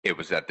It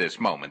was at this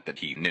moment that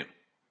he knew.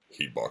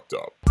 He bucked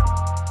up.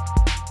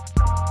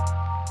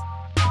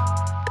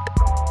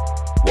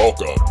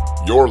 Welcome.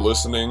 You're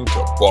listening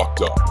to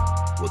Bucked Up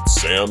with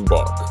Sam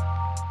Buck.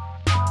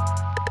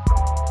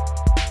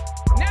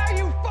 Now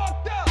you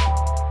fucked up.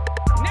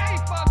 Now you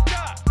fucked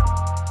up.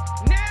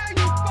 Now you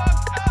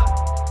fucked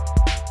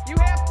up. You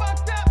have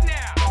fucked up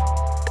now.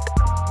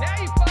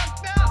 Now you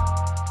fucked up.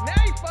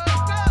 Now you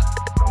fucked up.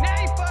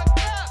 Now you fucked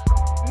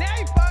up. Now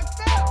you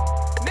fucked up.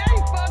 Now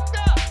you fucked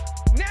up.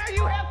 Now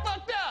you have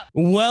fucked up.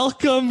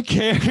 Welcome,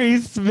 Carrie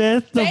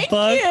Smith. Thank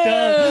Bucked you.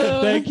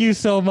 Up. Thank you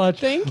so much.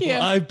 Thank you.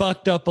 I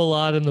bucked up a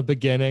lot in the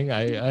beginning.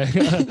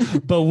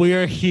 But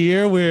we're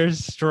here. We're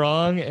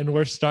strong, and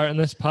we're starting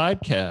this I'm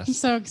podcast.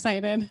 so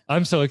excited.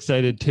 I'm so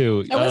excited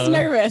too. I was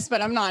nervous,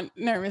 but I'm not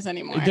nervous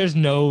anymore. This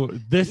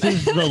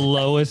is the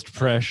lowest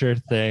pressure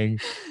thing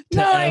to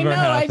no, I ever know.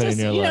 I happen just,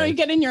 in your you life.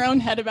 get in your own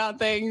head about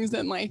things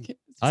and like.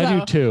 I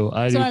do too.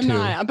 I'm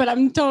not, but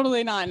I'm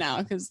totally not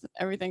now because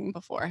everything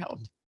before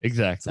helped.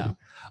 Exactly. So.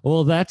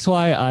 Well, that's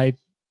why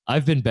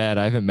I've been bad.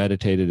 I haven't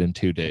meditated in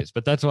 2 days,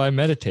 but that's why I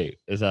meditate.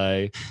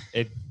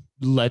 It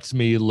lets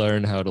me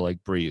learn how to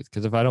like breathe.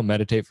 Because if I don't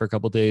meditate for a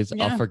couple days,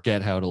 Yeah. I'll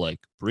forget how to like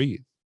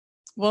breathe.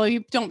 Well,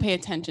 you don't pay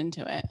attention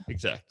to it,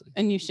 Exactly.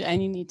 and you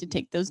need to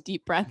take those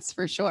deep breaths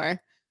for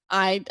sure.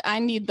 I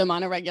need them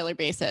on a regular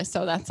basis,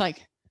 so that's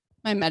like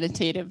my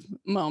meditative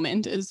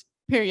moment is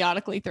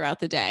periodically throughout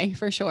the day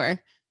for sure.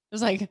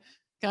 It's like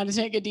got to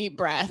take a deep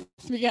breath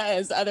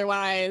because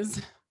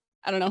otherwise.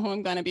 I don't know who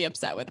I'm going to be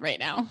upset with right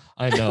now.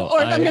 I know.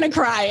 Or if I'm going to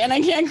cry, and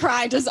I can't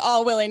cry just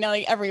all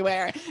willy-nilly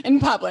everywhere in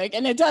public.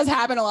 And it does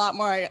happen a lot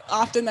more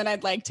often than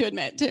I'd like to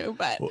admit to.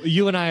 But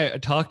You and I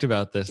talked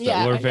about this, that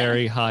Yeah, we're yeah.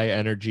 very high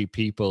energy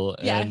people,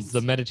 and Yes.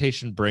 the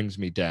meditation brings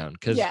me down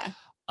because yeah,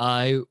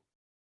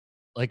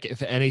 like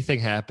if anything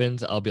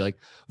happens, I'll be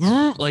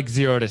like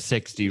 0 to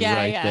 60 Yeah,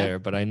 right yeah. there.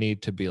 But I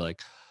need to be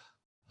like,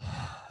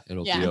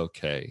 it'll be Yeah.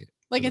 okay.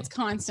 like it's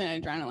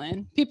constant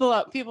adrenaline. People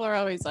are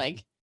always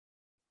like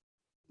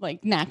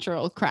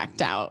natural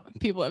cracked out.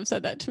 People have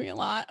said that to me a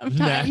lot of times.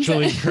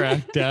 Naturally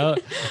cracked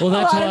out. Well, a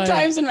that's lot why. of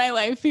times in my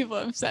life, people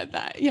have said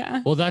that.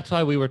 Yeah. Well, that's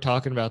why we were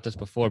talking about this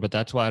before, but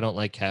that's why I don't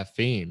like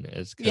caffeine,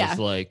 is because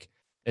Yeah. like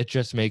it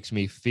just makes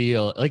me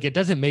feel like it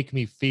doesn't make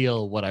me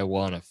feel what I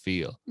want to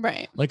feel.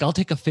 Right. Like I'll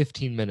take a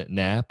 15-minute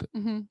nap,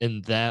 Mhm.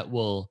 and that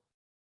will,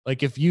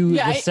 like, if you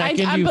Yeah. the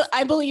second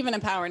I believe in a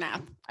power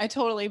nap. I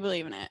totally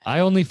believe in it. I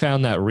only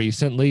found that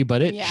recently,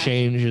 but it Yeah.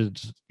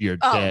 changes your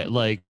Oh, day.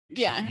 Like,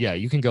 Yeah. yeah,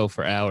 you can go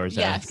for hours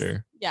Yes.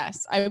 after.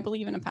 Yes. I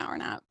believe in a power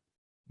nap.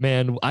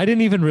 Man, I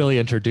didn't even really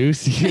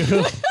introduce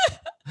you.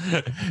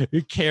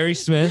 You're Carrie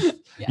Smith.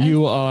 Yes.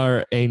 You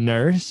are a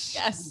nurse.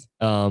 Yes.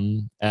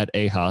 At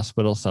a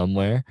hospital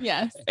somewhere,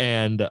 Yes.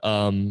 and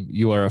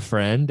you are a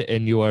friend,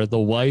 and you are the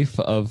wife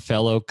of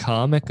fellow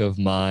comic of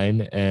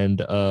mine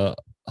and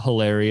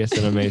hilarious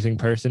and amazing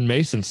person,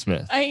 Mason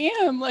Smith. I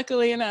am,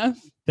 luckily enough.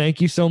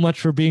 Thank you so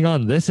much for being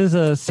on. This is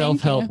a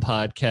self-help you.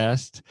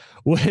 podcast,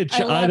 which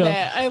I love don't.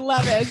 it. I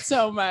love it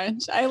so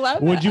much. I love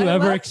it. Would you I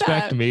ever love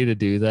expect that. me to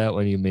do that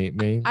when you meet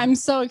me? I'm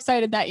so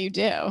excited that you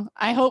do.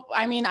 I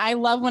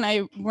love when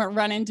I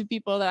run into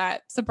people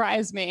that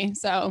surprise me.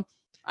 So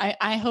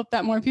I hope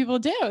that more people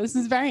do. This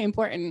is very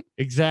important.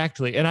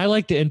 Exactly. And I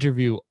like to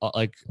interview,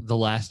 like the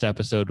last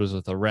episode was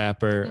with a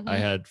rapper. I Mhm.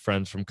 had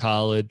friends from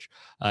college.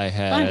 I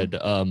had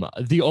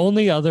the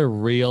only other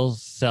real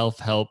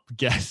self-help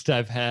guest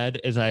I've had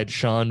is I had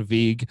Sean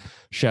Vigue.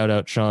 Shout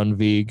out Sean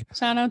Vigue,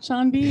 Shout out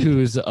Sean B.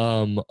 who's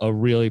a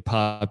really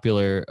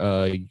popular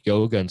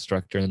yoga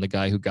instructor and the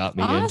guy who got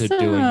me into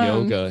doing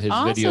Awesome. yoga. His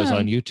videos on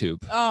Awesome. YouTube.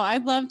 Oh,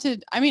 I'd love to.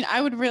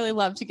 I would really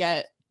love to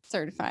get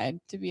certified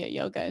to be a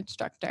yoga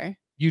instructor.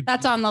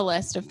 That's on the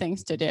list of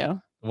things to do.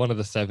 One of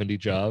the 70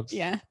 jobs.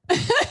 Yeah.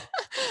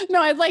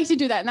 No, I'd like to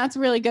do that. And that's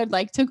really good.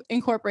 Like to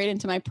incorporate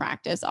into my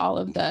practice all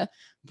of the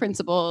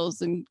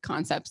principles and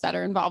concepts that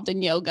are involved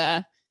in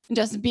yoga, and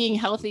just being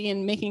healthy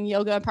and making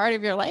yoga a part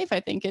of your life. I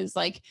think is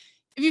like,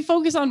 if you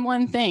focus on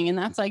one thing, and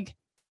that's like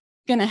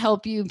going to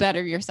help you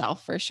better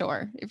yourself for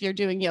sure. If you're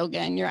doing yoga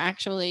and you're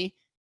actually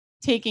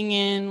taking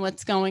in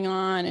what's going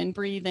on and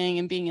breathing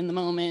and being in the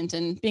moment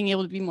and being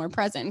able to be more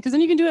present, because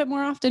then you can do it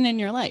more often in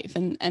your life,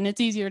 and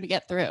it's easier to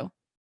get through.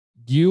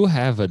 You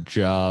have a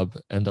job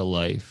and a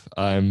life.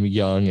 I'm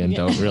young and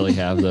don't really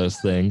have those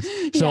things.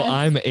 So Yes.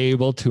 I'm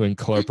able to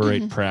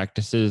incorporate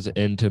practices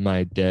into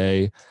my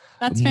day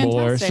That's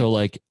more. fantastic. So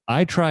like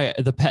I try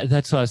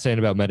that's what I was saying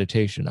about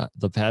meditation.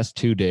 The past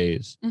 2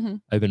 days,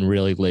 Mhm. I've been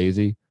really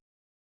lazy,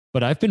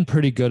 but I've been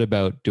pretty good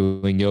about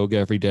doing yoga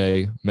every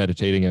day,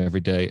 meditating every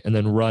day, and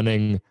then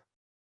running.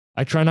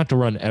 I try not to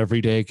run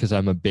every day because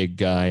I'm a big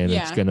guy and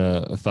it's Yeah.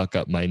 gonna fuck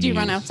up my knees. Do you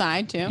run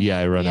outside too? Yeah,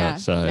 I run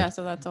outside. Yeah,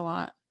 so that's a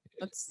lot.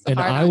 That's And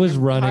hard I on was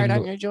your, hard running-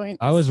 on your joints.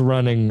 I was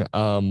running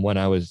when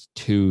I was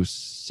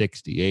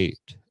 268.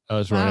 I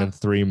was Wow. running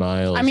 3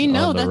 miles. I mean,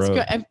 no, on the that's road.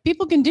 good. If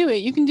people can do it,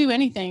 you can do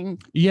anything.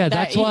 Yeah, That,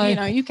 that's why. you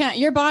know, you can't.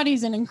 Your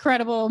body's an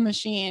incredible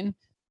machine.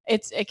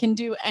 It can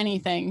do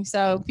anything.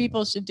 So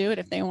people should do it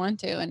if they want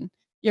to. And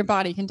your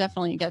body can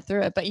definitely get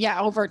through it. But yeah,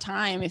 over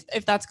time,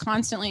 if that's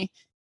constantly,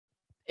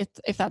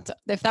 if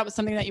that was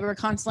something that you were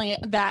constantly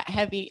that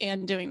heavy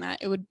and doing that,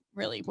 it would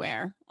really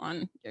wear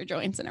on your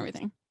joints and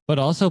everything. But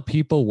also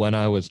people, when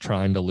I was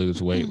trying to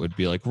lose weight, would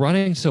be like,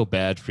 running's so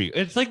bad for you.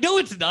 It's like, no,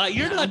 it's not.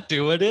 You're not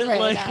doing it. Right,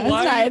 like, no,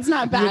 why? it's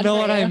not bad. You know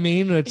for what you. I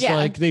mean? It's Yeah.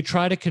 like they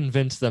try to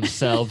convince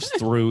themselves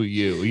through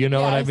you. You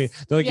know what I mean?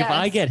 Yes, They're like, if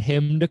I yes. get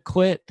him to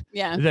quit,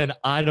 Yeah. then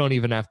I don't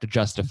even have to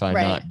justify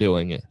Right. not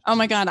doing it. Oh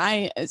my God.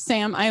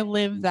 Sam, I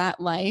live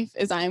that life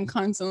as I am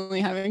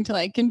constantly having to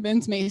like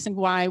convince Mason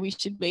why we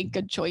should make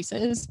good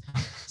choices.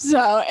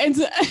 So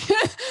it's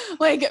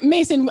like,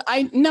 Mason,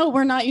 I know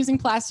we're not using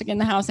plastic in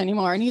the house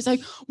anymore. And he's like,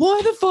 why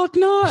the fuck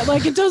not?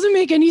 Like, it doesn't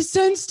make any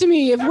sense to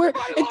me if we're,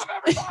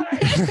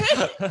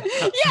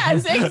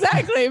 yes,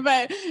 exactly.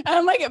 But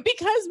I'm like,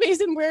 because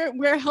Mason,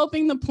 we're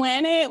helping the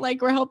planet,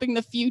 like we're helping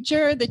the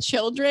future, the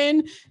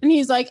children. And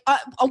he's like,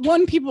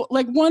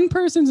 one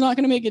person's not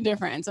going to make a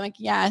difference. I'm like,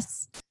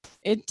 yes,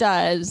 it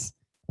does.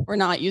 We're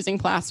not using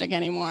plastic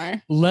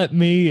anymore. Let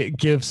me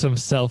give some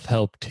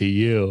self-help to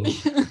you.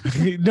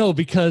 No,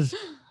 because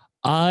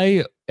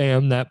I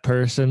am that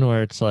person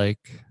where it's like,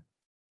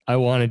 I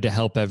wanted to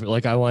help I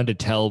wanted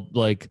to tell, I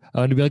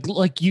wanted to be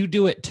like, you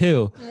do it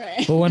too.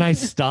 Right. But when I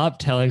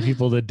stopped telling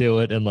people to do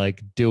it and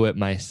like do it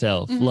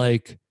myself, Mhm.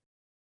 like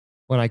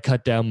when I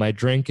cut down my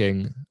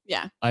drinking,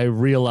 Yeah. I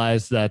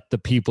realized that the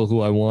people who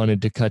I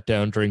wanted to cut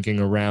down drinking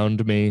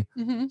around me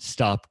Mm-hmm.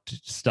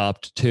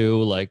 stopped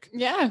too. Like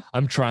Yeah.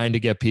 I'm trying to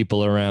get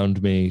people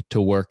around me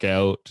to work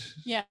out.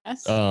 Yes.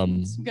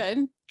 It's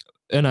Good.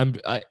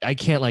 And I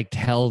can't like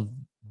tell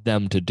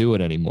them to do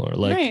it anymore.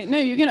 Like Right. No,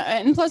 you can,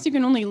 and plus you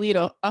can only lead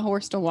a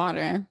horse to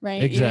water,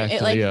 right?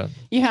 exactly. Yeah.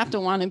 You have to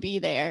want to be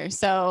there.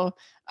 So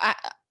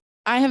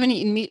I haven't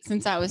eaten meat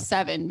since I was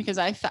 7 because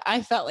I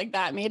felt like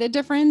that made a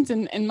difference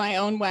in my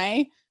own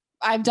way.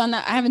 I've done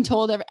that. I haven't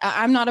told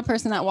I'm not a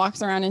person that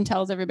walks around and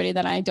tells everybody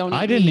that I don't eat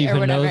I didn't meat or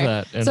even know whatever.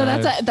 that. And So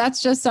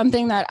that's just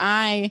something that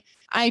I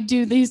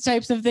do these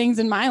types of things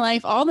in my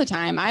life all the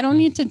time. I don't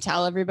need to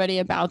tell everybody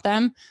about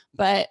them,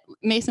 but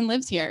Mason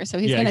lives here, so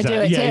he's going to do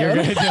it You're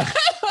too. gonna do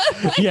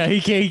yeah,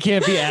 he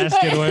can't be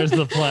asking where's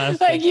the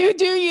plastic. Like you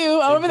do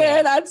you over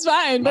there, that's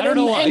fine. But I don't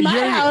know why in my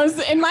you're-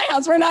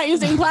 house, we're not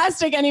using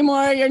plastic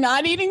anymore. You're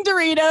not eating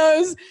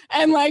Doritos,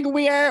 and like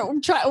we're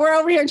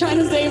over here trying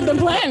to save the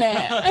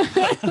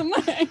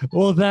planet.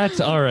 Well, that's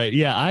all right.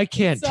 Yeah, I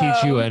can't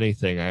teach you So-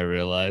 anything. I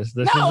realize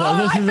this No,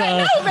 is I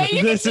know, but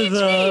you can teach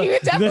me. You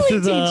definitely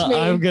teach me.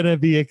 I'm gonna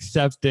be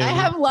accepting. I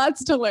have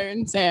lots to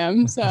learn,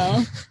 Sam.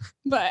 So,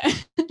 but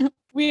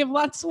we have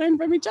lots to learn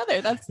from each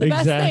other. That's the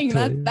best thing.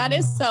 Exactly. That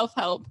is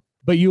self-help.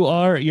 But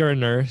you're a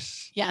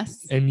nurse,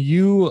 Yes. and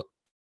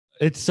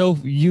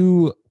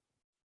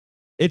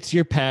it's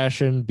your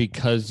passion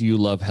because you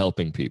love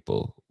helping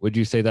people. Would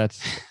you say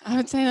that's? I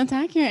would say that's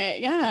accurate.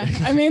 Yeah.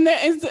 I mean,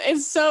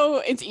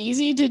 it's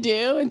easy to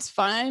do. It's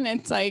fun.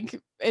 It's like,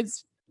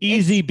 it's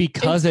Easy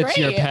because it's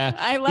your great. passion.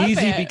 I love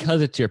Easy it.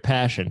 because it's your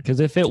passion. Because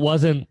if it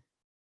wasn't,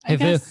 I if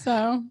guess it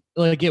so.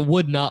 like it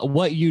would not,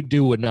 what you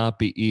do would not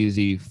be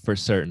easy for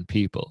certain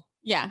people.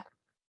 Yeah.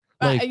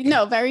 Like-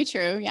 No, very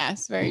true.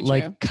 Yes, very true.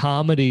 Like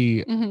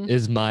comedy Mhm.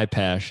 is my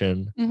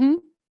passion, Mhm.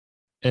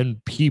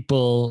 and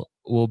people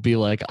will be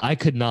like, I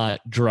could not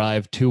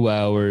drive 2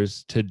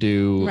 hours to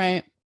do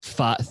Right.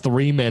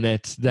 3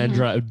 minutes, then Mhm.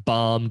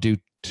 drive do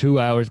 2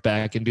 hours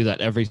back and do that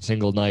every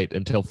single night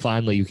until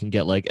finally you can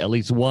get like at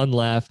least one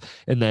laugh,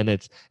 and then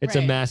it's a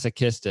Right.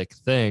 masochistic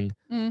thing.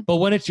 Mm. But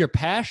when it's your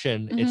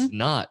passion, it's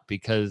not,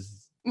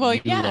 because Well,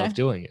 you yeah. love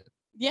doing it.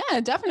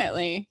 Yeah,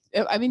 definitely.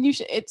 I mean,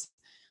 it's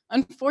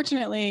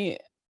unfortunately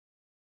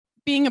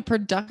being a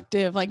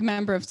productive like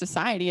member of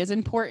society is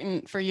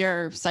important for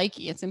your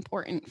psyche. It's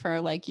important for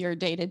like your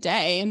day to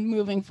day and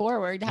moving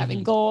forward, having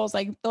Mhm. goals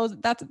like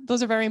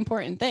those are very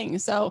important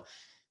things. So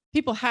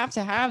people have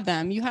to have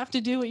them. You have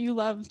to do what you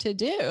love to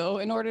do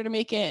in order to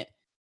make it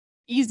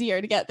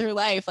easier to get through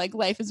life. Like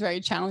life is very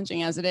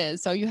challenging as it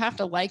is. So you have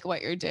to like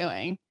what you're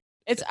doing.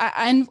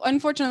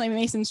 Unfortunately,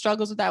 Mason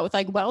struggles with that with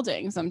like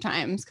welding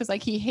sometimes because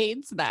like he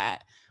hates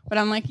that. But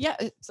I'm like, yeah,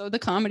 so the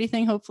comedy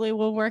thing hopefully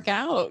will work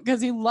out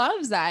because he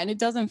loves that and it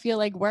doesn't feel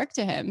like work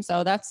to him.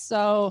 So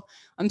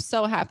I'm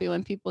so happy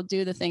when people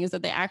do the things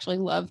that they actually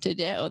love to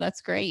do.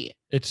 That's great.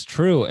 It's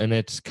true. And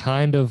it's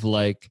kind of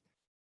like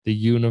the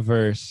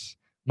universe.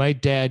 My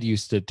dad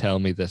used to tell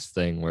me this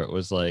thing where it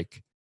was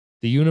like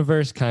the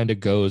universe kind of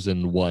goes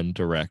in one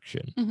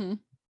direction, Mm-hmm.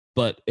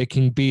 but it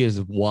can be as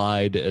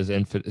wide as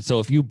infinite. So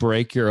if you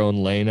break your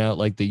own lane out,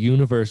 like the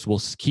universe will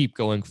keep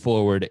going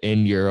forward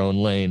in your own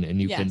lane, and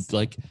you Yes. can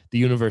like the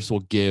universe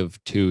will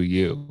give to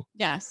you.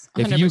 Yes.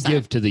 100%. If you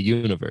give to the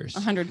universe.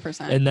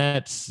 100%. And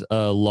that's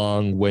a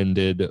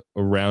long-winded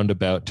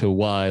roundabout to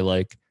why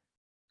like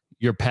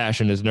your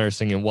passion is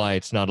nursing and why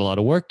it's not a lot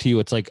of work to you.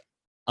 It's like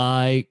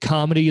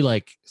comedy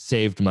like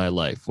saved my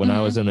life when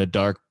I was in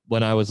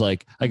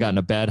I got in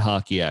a bad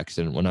hockey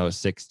accident when I was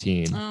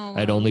 16. Oh,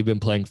 I'd wow. only been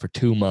playing for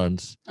 2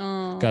 months,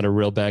 Oh. got a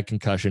real bad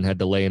concussion, had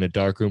to lay in a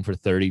dark room for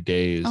 30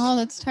 days. Oh,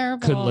 that's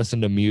terrible. Couldn't listen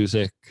to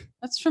music.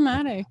 That's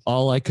traumatic.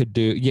 all I could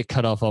do,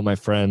 cut off all my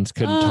friends,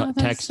 couldn't Oh,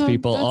 that's text so-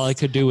 people. All I that's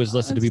could do was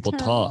listen to That's people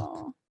talk.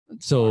 terrible.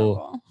 That's So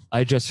horrible.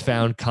 I just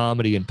found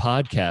comedy and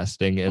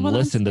podcasting and Well,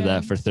 that's listened to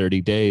that good. for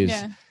 30 days.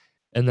 Yeah.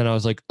 And then I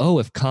was like, oh,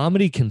 if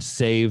comedy can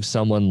save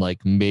someone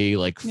like me,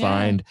 like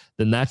Yeah.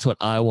 then that's what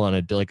I want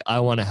to do. Like,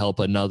 I want to help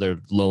another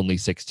lonely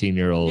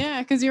 16-year-old.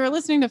 Yeah, because you were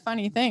listening to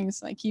funny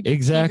things, like keep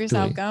Exactly.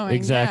 yourself going.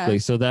 Exactly. Yeah.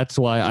 So that's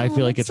why I Oh,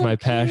 feel like that's it's my so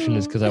passion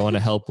is cute. because I want to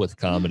help with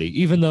comedy,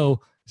 even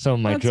though some of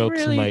my That's jokes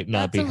really- might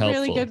not be that's a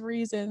helpful. really good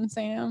reason,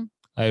 Sam.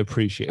 I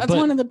appreciate it. That's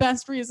one of the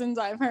best reasons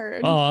I've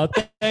heard. Oh,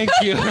 thank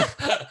you.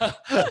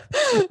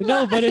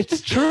 No, but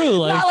it's true.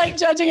 Not like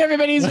judging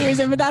everybody's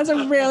reason, but that's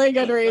a really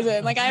good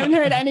reason. Like I haven't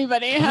heard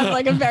anybody have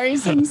like a very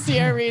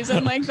sincere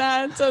reason like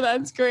that. So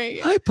that's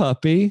great. hi,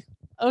 puppy.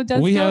 Oh,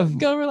 does we go, have-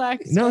 go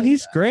relax. No, Does.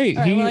 he's great.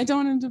 All right, He- well, I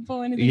don't want him to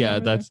pull anything. yeah,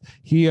 over that's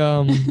he.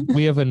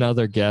 We have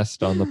another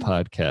guest on the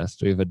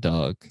podcast. We have a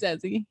dog, there.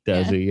 Desi.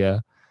 Yeah, Desi. Yeah.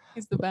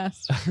 he's the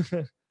best.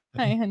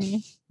 Hi,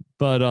 honey.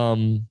 But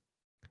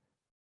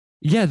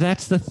yeah,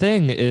 that's the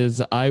thing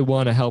is I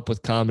want to help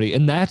with comedy,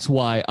 and that's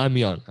why I'm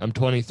young. I'm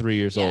 23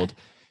 years Yeah. old,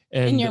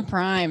 and In your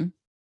prime.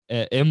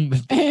 am-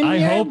 In I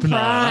your hope not.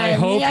 I prime.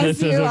 hope Yes,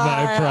 this you isn't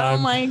my are. prime.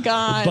 Oh my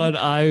god. But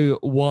I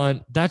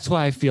want. That's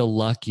why I feel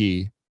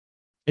lucky.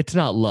 It's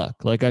not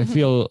luck. Like I Mhm.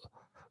 feel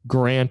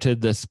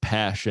granted this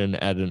passion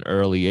at an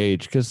early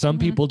age because some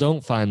Mhm. people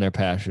don't find their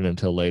passion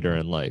until later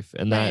in life,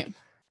 and Right.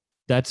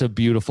 that's a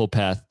beautiful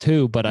path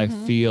too. But I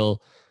Mhm.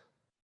 feel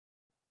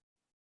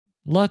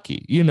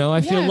lucky.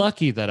 I feel Yeah.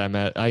 lucky that I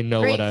know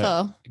what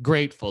Grateful.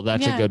 grateful.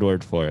 That's a Yeah. good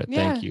word for it.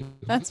 Yeah. Thank you.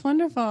 That's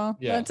wonderful.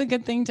 Yeah. That's a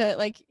good thing to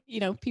like,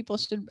 people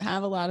should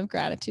have a lot of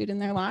gratitude in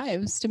their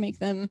lives to make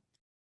them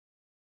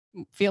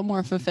feel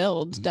more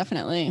fulfilled.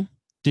 Definitely.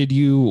 Did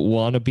you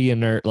want to be a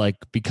nerd? Like,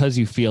 because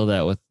you feel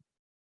that with,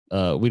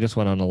 we just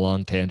went on a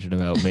long tangent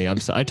about me.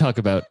 I talk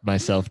about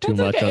myself too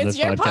That's much okay. on It's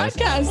this your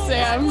podcast,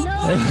 Sam.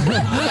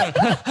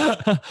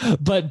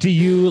 But do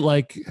you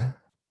like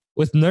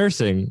with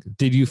nursing,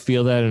 did you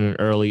feel that in an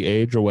early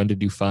age or when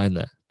did you find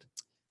that?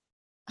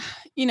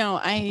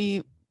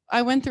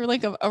 I went through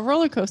like a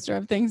roller coaster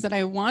of things that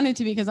I wanted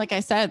to, because like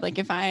I said, like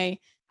if I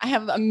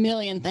have a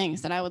million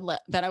things that I would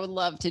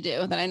love to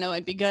do that I know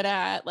I'd be good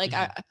at. Like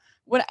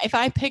if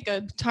I pick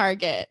a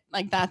target,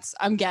 like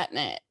I'm getting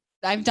it.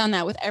 I've done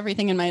that with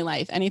everything in my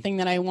life. Anything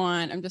that I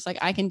want, I'm just like,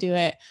 I can do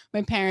it.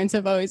 My parents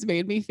have always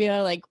made me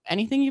feel like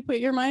anything you put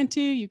your mind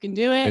to, you can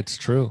do it. It's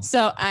true.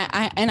 So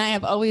I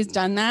have always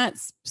done that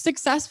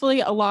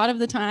successfully a lot of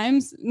the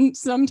times,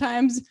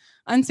 sometimes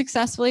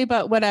unsuccessfully,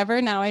 but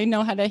whatever. Now I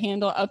know how to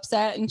handle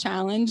upset and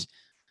challenge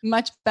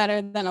much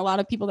better than a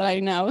lot of people that I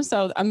know.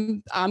 So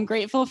I'm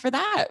grateful for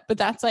that. But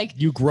that's like,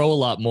 You grow a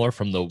lot more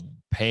from the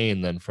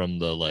pain than from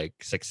the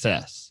like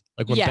success.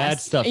 Like when bad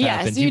stuff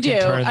happens, you can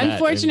do. turn that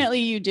Unfortunately,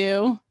 you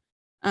do.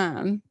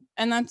 And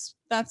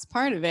that's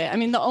part of it. I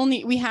mean,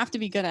 we have to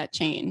be good at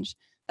change.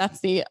 That's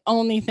the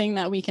only thing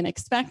that we can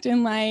expect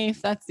in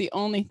life. That's the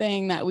only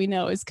thing that we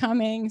know is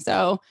coming.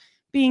 So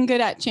being good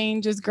at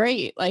change is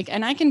great. Like,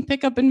 and I can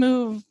pick up and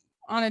move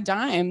on a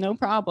dime, no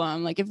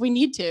problem. Like if we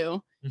need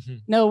to,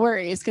 Mhm. no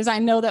worries, because I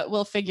know that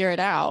we'll figure it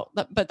out.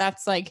 But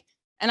that's like,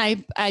 and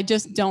I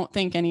just don't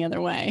think any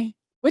other way,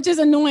 which is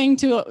annoying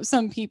to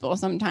some people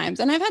sometimes.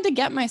 And I've had to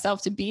get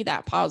myself to be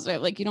that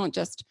positive. Like you don't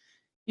just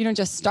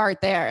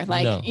start there.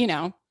 Like,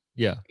 No.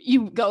 Yeah.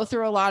 you go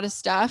through a lot of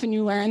stuff and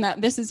you learn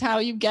that this is how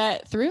you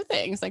get through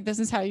things. Like this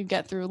is how you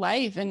get through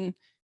life and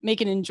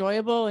make it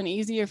enjoyable and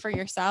easier for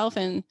yourself.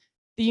 And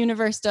the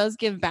universe does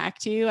give back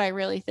to you. I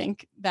really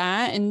think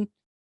that. And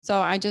so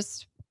I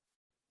just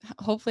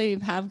hopefully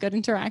have good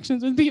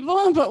interactions with people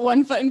and put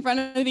one foot in front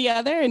of the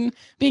other. And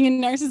being a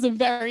nurse is a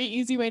very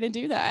easy way to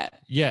do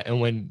that. Yeah.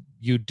 And when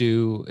you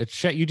do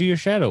you do your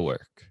shadow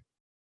work.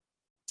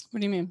 What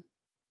do you mean?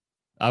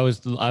 I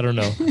don't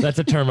know. That's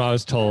a term I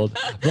was told.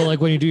 But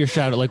like when you do your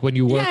shadow, like when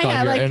you work Yeah, on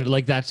your, like- and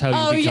like that's how you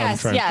Oh, become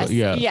yes, tranquil.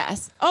 Yeah.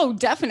 yes. Oh,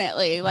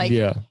 definitely. Like,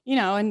 yeah.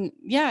 and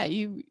yeah,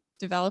 you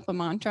develop a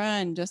mantra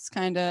and just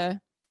kind of,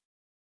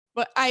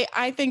 but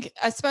I think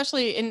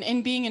especially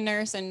in being a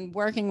nurse and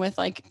working with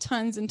like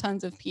tons and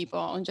tons of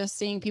people and just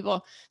seeing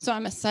people. So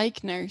I'm a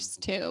psych nurse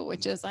too,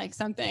 which is like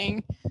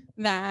something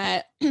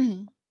that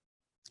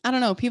I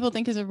don't know, people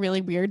think is a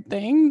really weird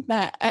thing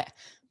that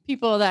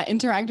people that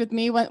interact with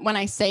me, when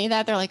I say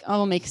that, they're like,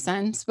 oh, it makes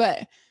sense.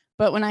 But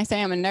when I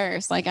say I'm a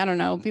nurse, like, I don't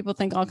know, people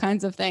think all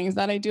kinds of things,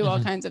 that I do all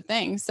Mhm. kinds of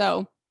things.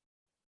 So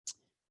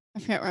I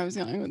forget where I was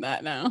going with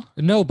that now.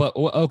 No, but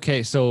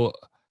okay. So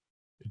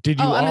did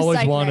you I'm a always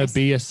psych want to nurse.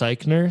 be a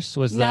psych nurse?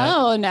 Was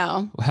that,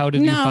 No. how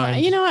did you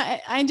find?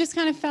 I just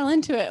kind of fell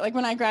into it. Like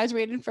when I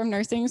graduated from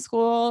nursing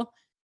school,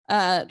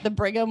 the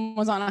Brigham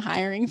was on a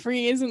hiring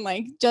freeze and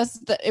like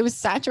it was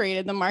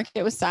saturated. The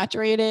market was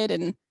saturated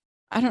and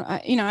I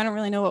don't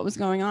really know what was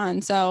going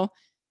on. So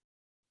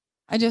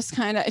I just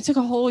it took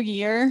a whole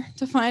year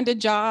to find a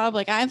job.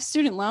 Like I have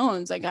student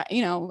loans. Like, I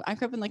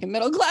grew up in like a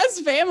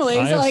middle-class family.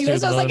 I So have like this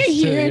student was like a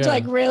loans too, huge, yeah.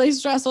 like really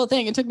stressful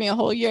thing. It took me a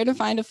whole year to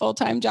find a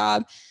full-time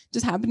job.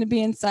 Just happened to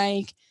be in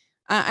psych.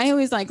 I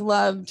always like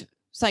loved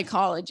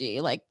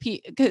psychology, like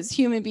because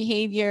human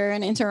behavior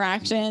and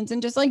interactions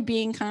and just like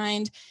being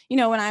kind. You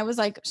know, when I was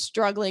like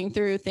struggling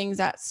through things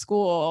at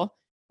school,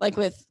 like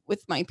with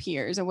my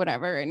peers or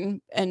whatever,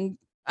 and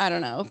I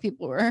don't know,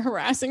 people were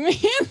harassing me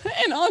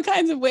in all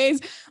kinds of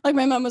ways. Like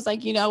my mom was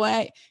like, you know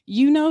what,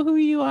 you know who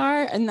you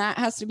are, and that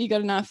has to be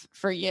good enough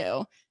for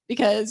you,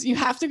 because you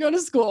have to go to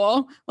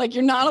school. Like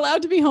you're not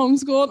allowed to be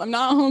homeschooled. I'm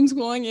not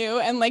homeschooling you.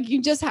 And like,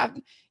 you just have,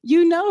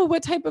 you know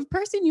what type of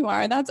person you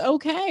are. That's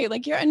okay.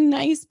 Like you're a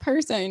nice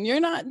person. You're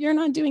not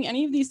doing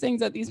any of these things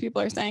that these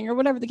people are saying or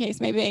whatever the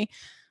case may be.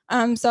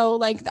 So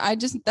like,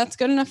 that's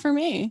good enough for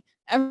me.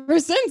 Ever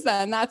since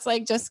then, that's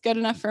like just good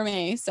enough for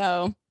me.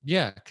 So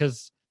yeah.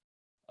 Cause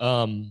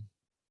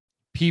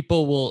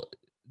people will,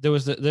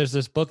 there's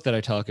this book that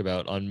I talk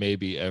about on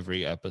maybe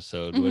every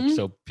episode, which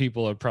so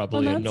people are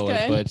probably annoyed,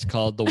 good. but it's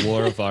called The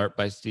War of Art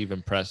by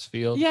Stephen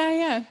Pressfield.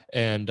 Yeah.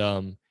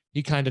 And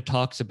he kind of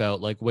talks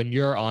about like when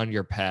you're on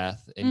your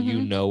path and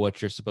you know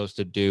what you're supposed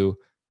to do,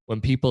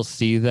 when people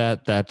see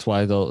that, that's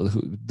why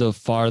the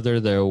farther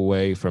they're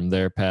away from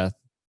their path,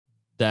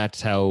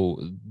 that's how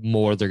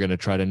more they're going to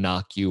try to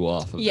knock you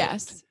off of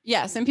it.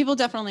 Yes. And people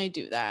definitely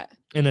do that.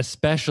 And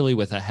especially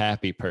with a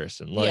happy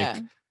person. Like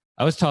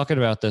I was talking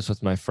about this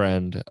with my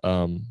friend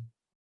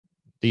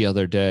the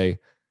other day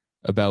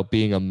about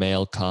being a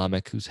male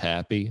comic who's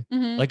happy.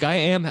 Like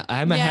I'm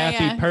a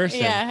happy person.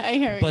 Yeah, I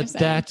hear what you're but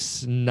saying.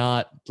 that's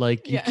not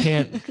like, you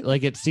can't,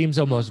 like, it seems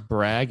almost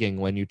bragging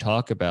when you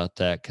talk about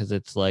that, because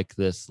it's like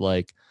this,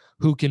 like,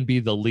 who can be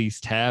the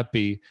least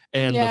happy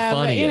and the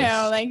funniest. But, you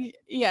know, like,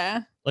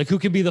 like who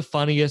can be the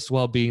funniest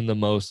while being the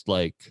most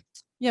like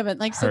but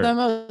like hurt.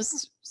 So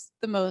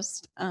the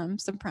most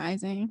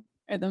surprising,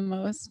 or the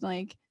most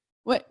like,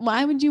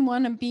 why would you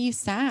want to be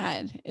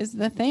sad is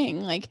the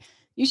thing. Like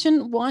you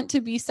shouldn't want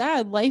to be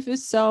sad. Life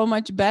is so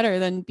much better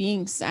than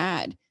being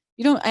sad.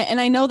 You don't, and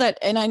I know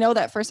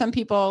that for some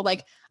people,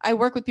 like I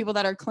work with people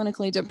that are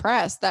clinically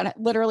depressed that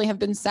literally have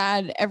been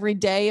sad every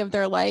day of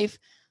their life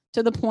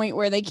to the point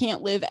where they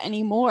can't live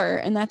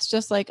anymore. And that's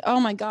just like, oh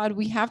my God,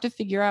 we have to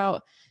figure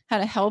out how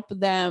to help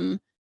them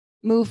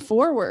move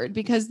forward,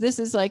 because this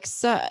is like,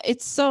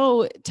 it's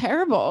so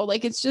terrible.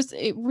 Like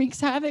it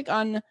wreaks havoc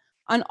on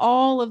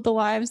all of the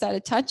lives that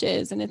it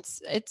touches. And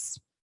it's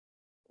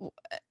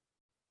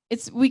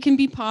we can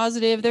be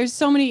positive. There's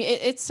so many,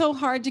 it's so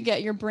hard to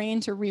get your brain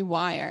to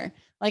rewire.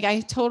 Like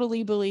I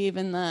totally believe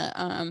in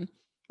the,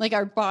 like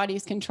our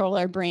bodies control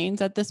our brains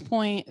at this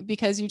point,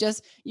 because you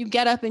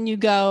get up and you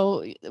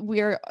go,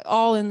 we're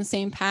all in the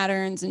same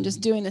patterns and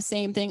just doing the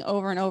same thing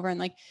over and over. And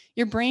like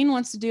your brain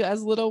wants to do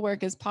as little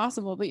work as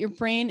possible, but your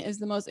brain is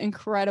the most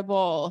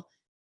incredible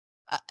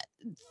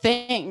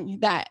thing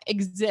that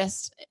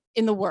exists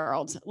in the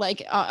world,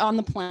 like on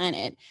the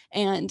planet.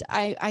 And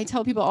I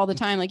tell people all the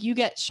time, like you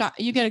get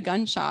a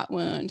gunshot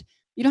wound.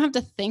 You don't have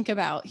to think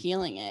about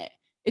healing it.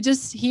 It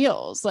just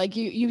heals. Like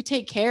you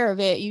take care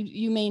of it,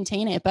 you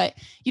maintain it, but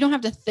you don't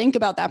have to think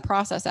about that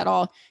process at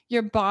all.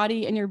 Your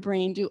body and your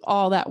brain do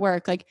all that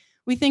work. Like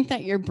we think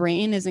that your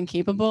brain isn't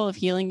capable of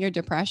healing your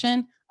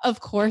depression.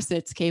 Of course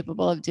it's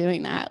capable of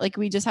doing that. Like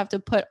we just have to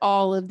put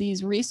all of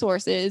these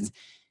resources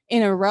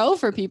in a row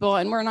for people,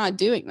 and we're not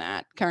doing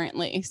that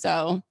currently.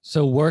 So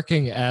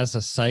working as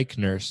a psych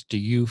nurse, do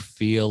you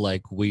feel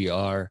like we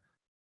are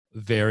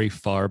very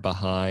far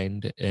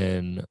behind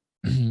in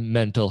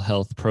mental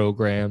health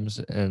programs?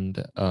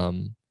 And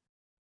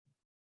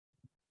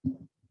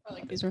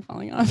like these were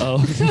falling off.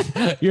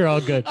 Oh, you're all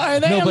good. Are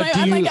they? No, but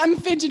I'm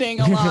fidgeting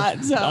a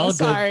lot, so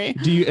sorry.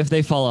 Do you? If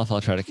they fall off, I'll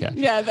try to catch.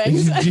 Yeah,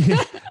 thanks.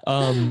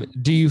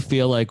 Do you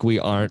feel like we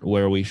aren't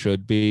where we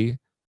should be?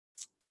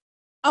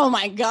 Oh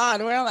my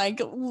God, we're like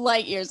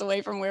light years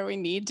away from where we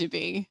need to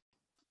be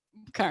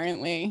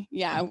currently.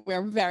 Yeah,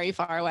 we're very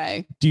far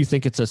away. Do you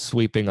think it's a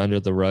sweeping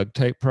under the rug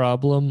type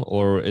problem,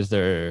 or is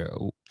there?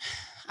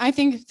 I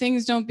think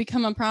things don't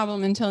become a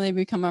problem until they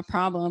become a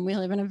problem. We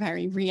live in a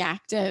very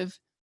reactive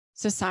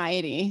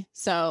society.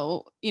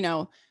 So, you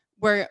know,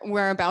 we're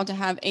about to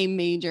have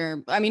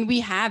we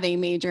have a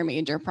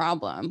major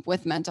problem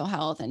with mental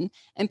health and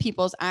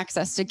people's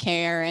access to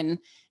care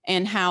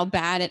and how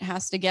bad it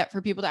has to get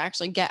for people to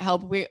actually get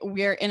help.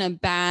 We're in a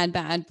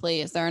bad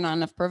place. There are not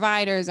enough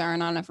providers, there are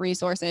not enough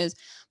resources,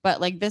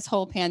 but like this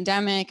whole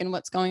pandemic and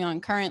what's going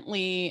on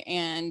currently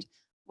and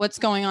what's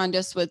going on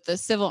just with the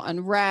civil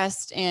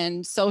unrest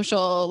and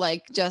social,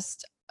 like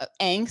just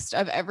angst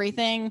of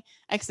everything,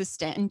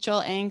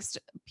 existential angst.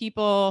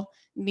 People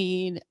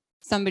need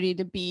somebody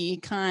to be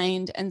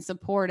kind and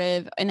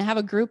supportive and have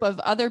a group of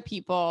other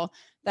people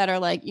that are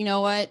like, you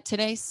know what,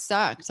 today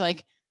sucked.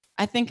 Like,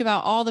 I think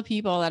about all the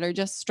people that are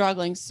just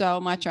struggling so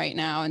much right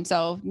now. And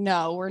so,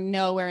 no, we're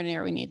nowhere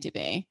near we need to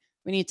be.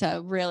 We need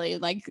to really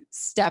like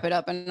step it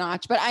up a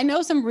notch. But I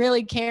know some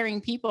really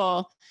caring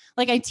people,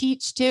 like I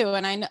teach too.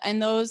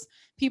 And those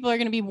people are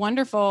going to be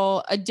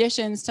wonderful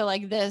additions to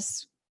like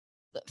this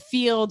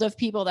field of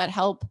people that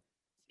help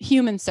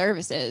human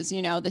services,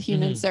 you know, the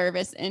human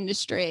service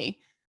industry.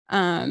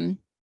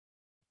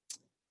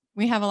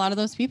 We have a lot of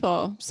those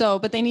people. So,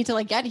 but they need to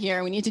like get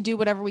here. We need to do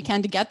whatever we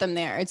can to get them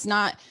there.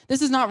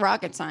 This is not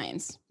rocket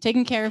science.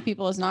 Taking care of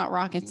people is not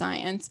rocket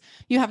science.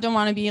 You have to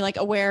want to be like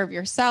aware of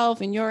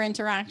yourself and your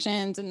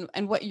interactions and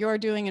what you're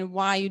doing and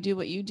why you do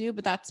what you do.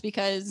 But that's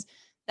because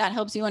that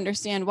helps you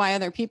understand why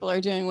other people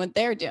are doing what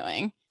they're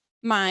doing.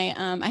 I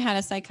had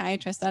a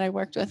psychiatrist that I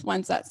worked with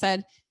once that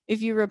said,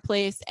 if you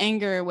replace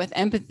anger with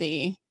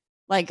empathy,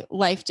 like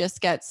life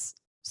just gets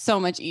so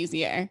much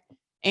easier.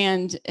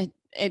 And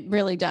it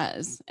really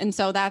does. And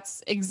so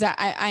that's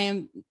I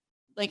am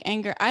like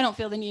anger. I don't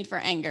feel the need for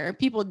anger.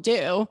 People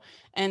do.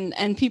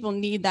 And people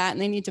need that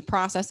and they need to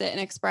process it and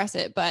express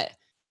it. But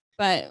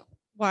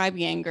why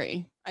be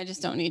angry? I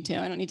just don't need to.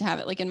 I don't need to have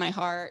it like in my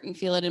heart and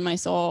feel it in my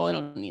soul. I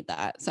don't need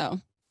that.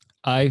 So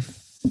I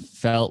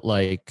felt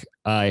like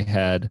I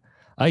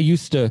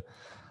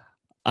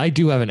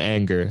do have an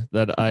anger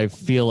that I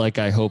feel like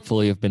I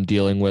hopefully have been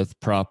dealing with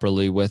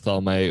properly with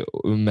all my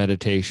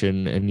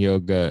meditation and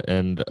yoga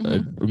and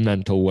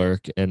mental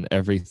work and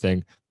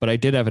everything. But I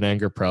did have an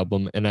anger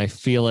problem. And I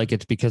feel like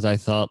it's because I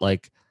thought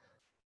like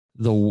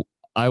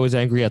I was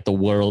angry at the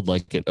world,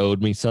 like it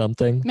owed me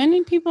something.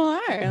 many people are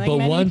like But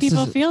many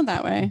people feel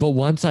that way. But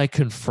once I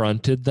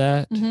confronted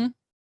that,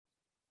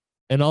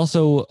 and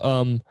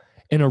also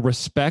in a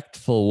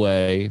respectful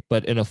way,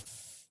 but in a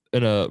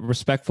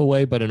respectful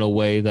way, but in a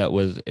way that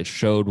it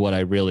showed what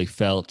I really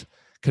felt,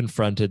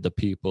 confronted the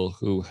people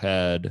who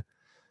had,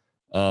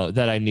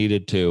 that I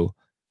needed to,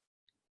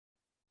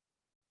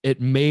 it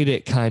made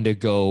it kind of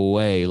go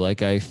away.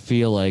 Like, I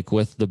feel like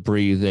with the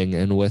breathing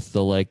and with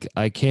the, like,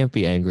 I can't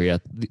be angry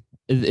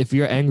if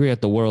you're angry at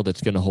the world,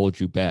 it's going to hold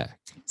you back.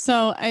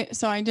 So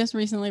I just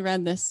recently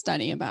read this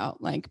study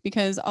about like,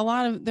 because a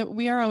lot of that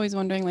we are always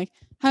wondering, like,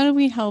 how do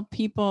we help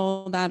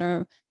people that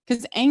are,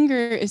 because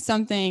anger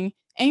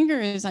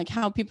is like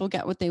how people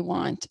get what they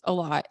want a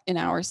lot in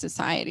our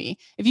society.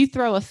 If you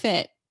throw a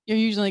fit, you're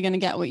usually going to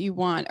get what you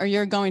want, or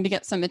you're going to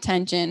get some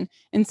attention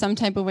in some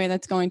type of way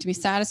that's going to be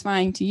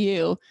satisfying to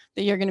you,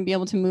 that you're going to be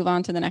able to move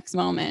on to the next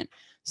moment.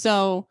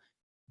 So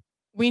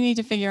we need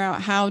to figure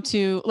out how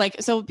to,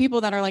 like, so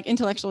people that are like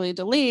intellectually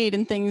delayed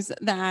and things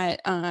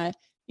that,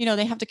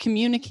 they have to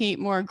communicate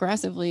more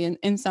aggressively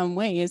in some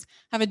ways,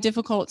 have a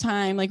difficult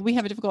time. Like, we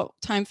have a difficult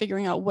time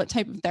figuring out what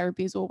type of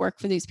therapies will work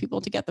for these people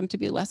to get them to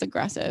be less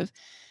aggressive.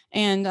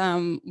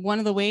 And one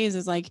of the ways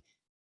is like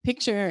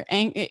picture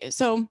anger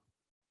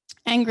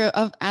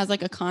as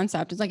like a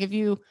concept. It's like, if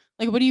you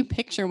like, what do you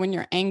picture when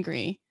you're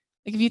angry?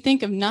 Like, if you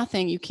think of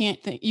nothing, you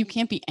can't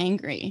be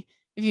angry.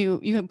 If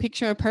you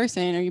picture a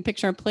person or you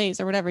picture a place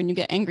or whatever and you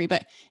get angry,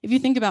 but if you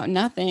think about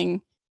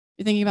nothing,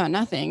 you're thinking about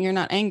nothing, you're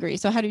not angry.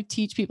 So how do you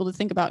teach people to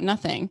think about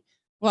nothing?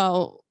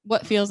 Well,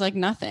 what feels like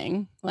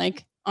nothing?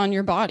 Like on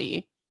your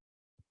body,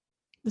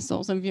 the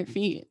soles of your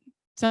feet.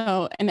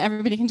 So, and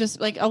everybody can just,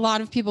 like, a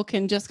lot of people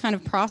can just kind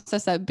of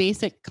process that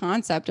basic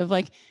concept of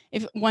like,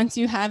 if once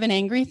you have an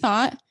angry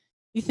thought,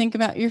 you think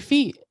about your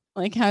feet,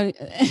 like how,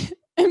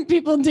 and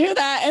people do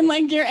that. And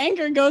like your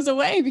anger goes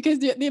away because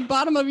the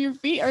bottom of your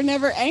feet are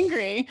never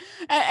angry.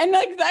 And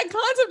like that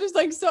concept is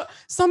like, so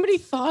somebody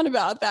thought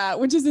about that,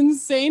 which is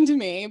insane to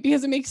me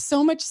because it makes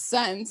so much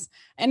sense.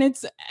 And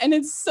it's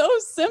so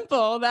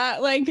simple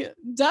that like,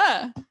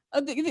 duh.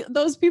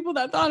 Those people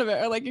that thought of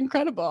it are like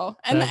incredible.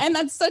 And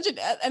that's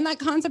and that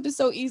concept is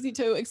so easy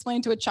to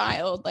explain to a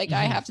child, like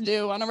I have to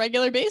do on a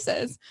regular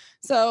basis.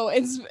 So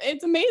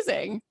it's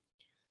amazing.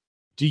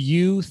 Do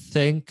you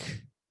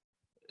think,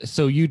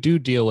 so you do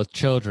deal with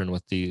children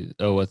with the,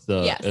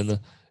 yes.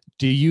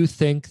 Do you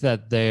think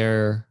that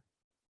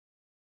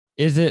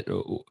is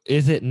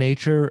it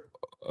nature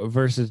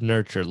versus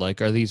nurture?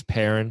 Like, are these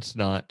parents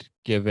not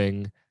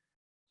giving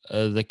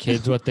the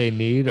kids what they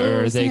need,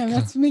 or are they? Sam,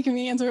 that's making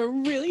me answer a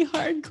really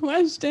hard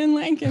question.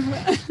 Like, if,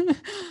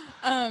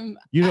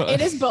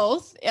 it is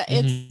both.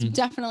 It's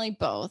definitely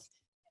both.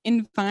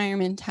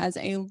 Environment has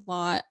a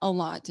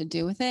lot to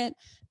do with it,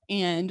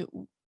 and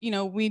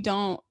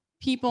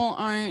people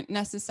aren't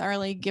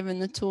necessarily given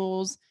the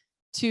tools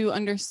to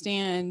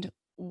understand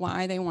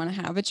why they want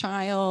to have a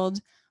child,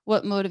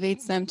 what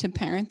motivates them to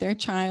parent their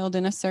child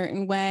in a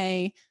certain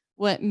way,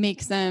 what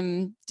makes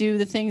them do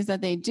the things that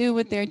they do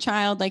with their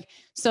child. Like,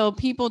 so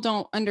people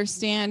don't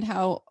understand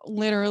how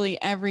literally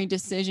every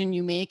decision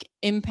you make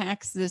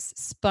impacts this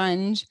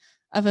sponge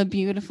of a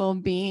beautiful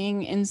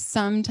being in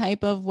some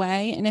type of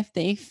way. And if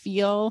they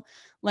feel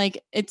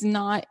like it's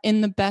not in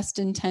the best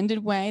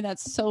intended way,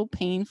 that's so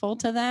painful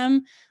to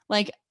them.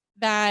 Like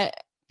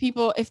that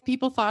if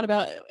people thought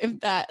about if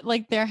that,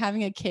 like they're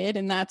having a kid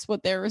and that's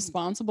what they're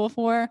responsible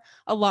for,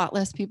 a lot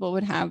less people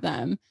would have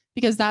them,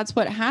 because that's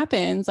what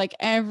happens. Like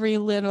every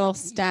little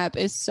step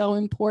is so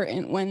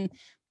important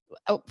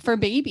for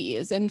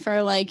babies, and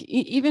for like,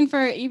 even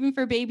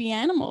for baby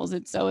animals,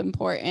 it's so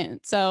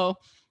important. So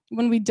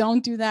when we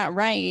don't do that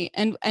right,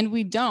 and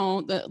we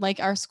don't, like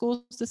our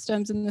school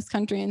systems in this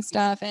country and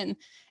stuff, and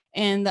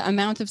the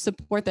amount of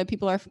support that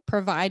people are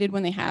provided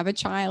when they have a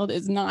child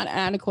is not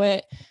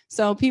adequate.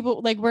 So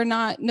people, like,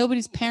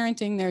 nobody's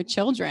parenting their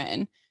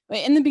children. But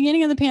in the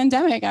beginning of the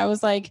pandemic, I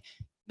was like,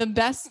 the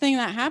best thing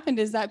that happened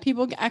is that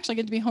people actually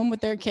get to be home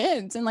with their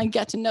kids and like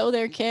get to know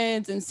their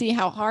kids and see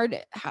how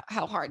hard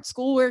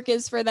schoolwork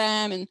is for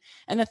them and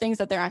the things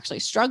that they're actually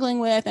struggling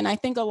with. And I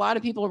think a lot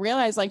of people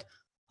realize like,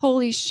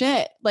 holy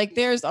shit, like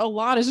there's a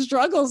lot of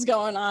struggles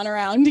going on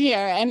around here.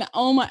 And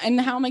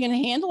and how am I going to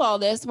handle all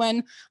this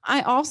when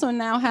I also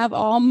now have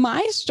all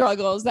my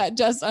struggles that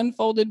just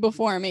unfolded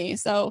before me?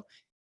 So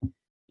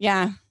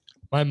yeah.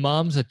 My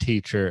mom's a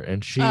teacher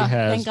and she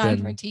thank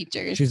God for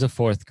teachers. She's a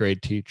 4th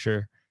grade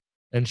teacher.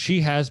 And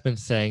she has been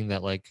saying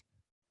that like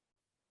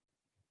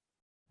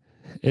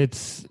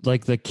it's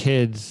like the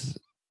kids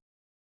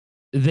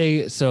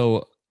she's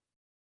a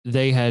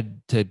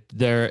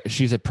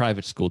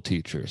private school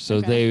teacher.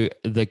 So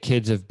the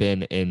kids have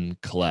been in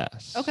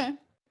class. Okay.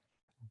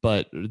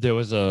 But there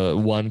was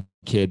one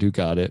kid who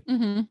got it.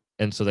 Mm-hmm.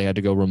 And so they had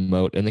to go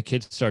remote and the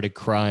kids started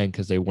crying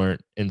because they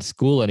weren't in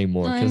school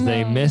anymore because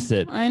they miss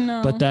it. I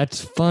know. But that's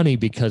funny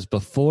because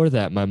before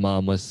that, my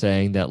mom was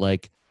saying that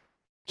like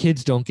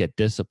kids don't get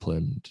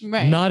disciplined.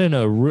 Right. Not in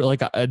a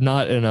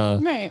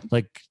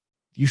like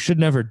you should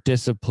never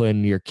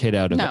discipline your kid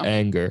out of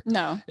anger.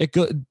 No.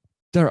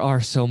 There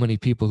are so many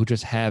people who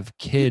just have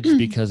kids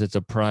because it's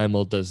a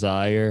primal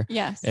desire.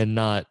 Yes. And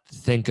not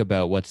think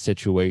about what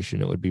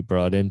situation it would be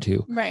brought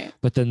into. Right.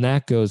 But then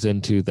that goes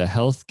into the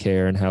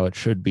healthcare and how it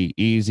should be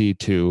easy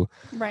to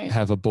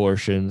have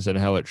abortions and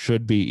how it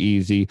should be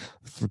easy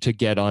to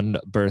get on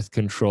birth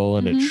control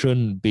and it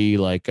shouldn't be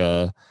like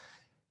a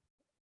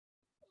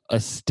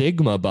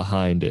stigma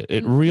behind it.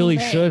 It really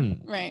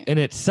shouldn't. Right. And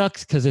it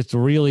sucks because it's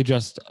really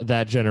just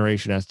that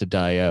generation has to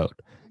die out.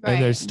 Right.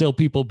 And there's still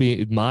people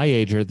my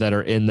age that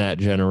are in that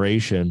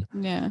generation.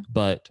 Yeah.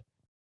 But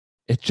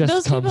it just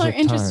those comes people are with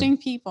interesting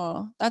time.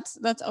 people.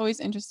 That's always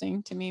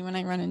interesting to me when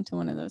I run into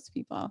one of those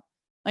people.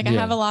 Like I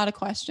have a lot of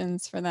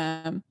questions for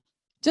them.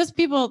 Just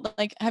people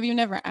like, have you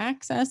never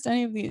accessed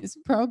any of these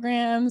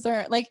programs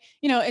or like,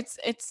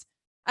 it's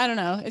I don't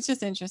know. It's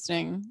just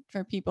interesting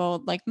for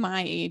people like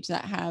my age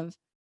that have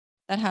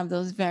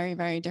those very,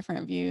 very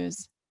different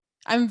views.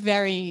 I am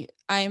very,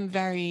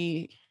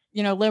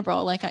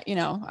 liberal. Like,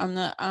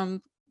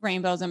 I'm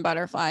rainbows and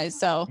butterflies.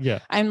 So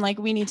I'm like,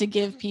 we need to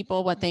give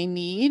people what they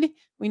need.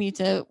 We need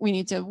to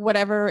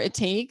whatever it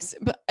takes.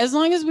 But as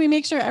long as we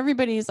make sure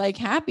everybody's like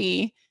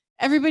happy,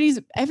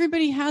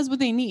 everybody has what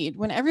they need.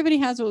 When everybody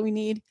has what we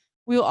need,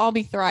 we will all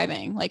be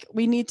thriving. Like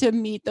we need to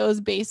meet those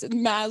basic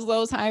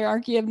Maslow's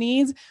hierarchy of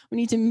needs. We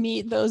need to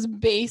meet those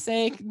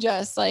basic,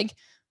 just like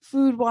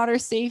food, water,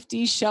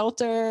 safety,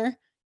 shelter,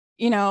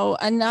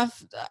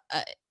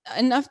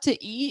 enough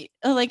to eat.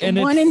 Like and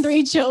 1 in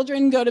 3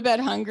 children go to bed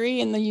hungry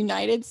in the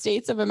United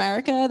States of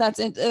America. That's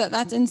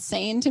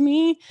insane to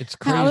me. It's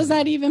crazy. How is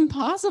that even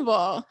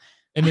possible?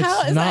 And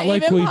it's not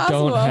like we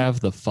don't have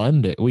the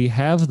funding. We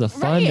have the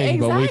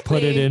funding, but we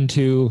put it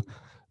into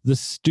the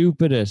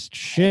stupidest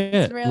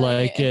shit.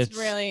 It's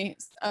really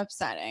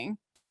upsetting,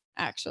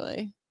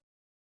 actually.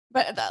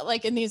 But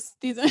like in these,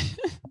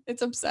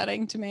 it's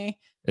upsetting to me.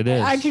 It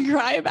is. I can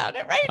cry about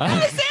it right now,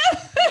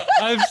 Sam.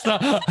 I'm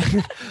sorry,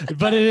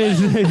 but it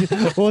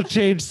is. We'll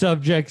change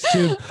subjects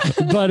soon.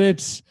 But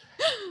it's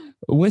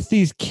with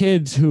these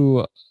kids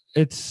who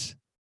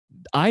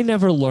I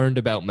never learned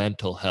about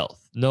mental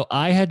health. No,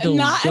 I had to.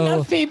 Not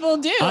enough people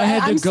do. I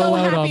had to go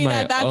out on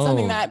my own. That's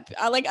something that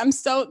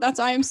that's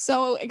why I'm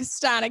so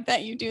ecstatic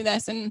that you do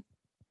this, and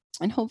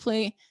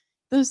hopefully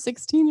those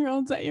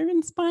 16-year-olds that you're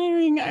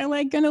inspiring are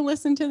like going to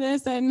listen to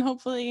this and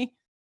hopefully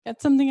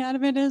get something out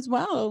of it as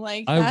well.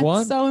 Like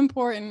that's so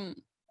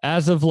important.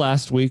 As of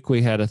last week,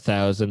 we had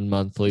 1,000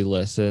 monthly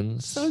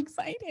listens. So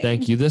exciting.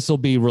 Thank you. This will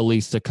be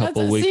released a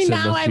couple weeks in the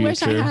future. I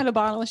wish I had a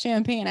bottle of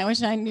champagne. I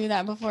wish I knew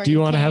that before. Do you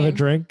want to have a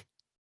drink?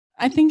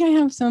 I think I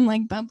have some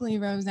like bubbly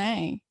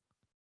rosé.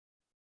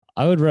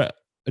 I would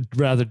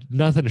rather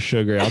nothing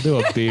sugar. I'll do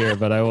a beer,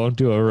 but I won't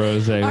do a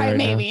rosé right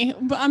maybe, now.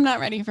 But I'm not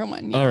ready for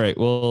one yet. All right.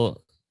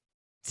 Well,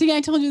 see,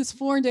 I told you this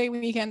 4-day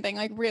weekend thing,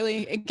 like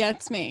really, it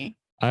gets me.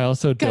 I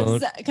also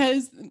don't.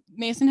 Because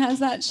Mason has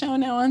that show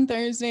now on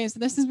Thursdays. So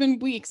this has been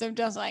weeks of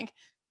just like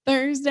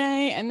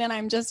Thursday. And then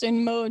I'm just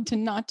in mode to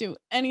not do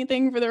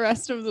anything for the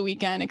rest of the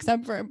weekend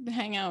except for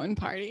hang out and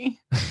party.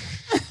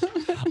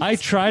 I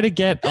try to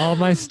get all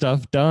my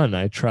stuff done.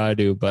 I try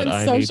to, but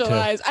I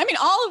socialize. Need to. I mean,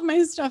 all of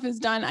my stuff is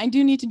done. I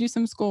do need to do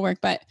some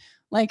schoolwork, but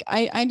like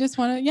I just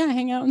want to,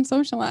 hang out and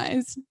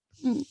socialize,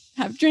 and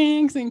have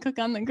drinks and cook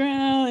on the grill.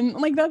 And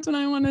like, that's what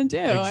I want to do.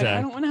 Exactly.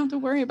 I don't want to have to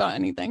worry about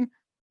anything.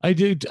 I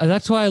do.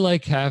 That's why I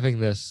like having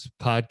this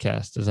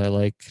podcast, is I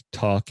like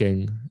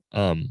talking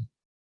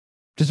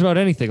just about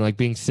anything, like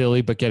being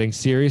silly, but getting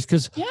serious.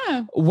 Because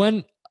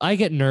when I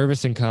get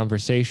nervous in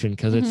conversation,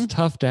 because it's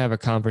tough to have a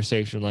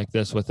conversation like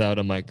this without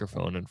a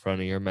microphone in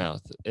front of your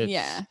mouth.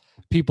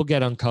 People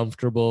get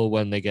uncomfortable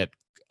when they get,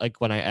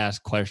 like when I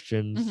ask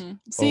questions.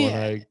 See,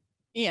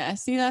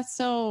 that's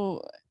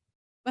so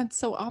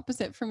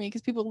opposite for me,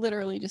 because people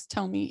literally just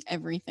tell me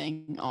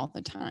everything all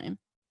the time.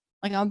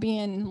 Like I'll be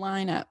in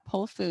line at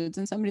Whole Foods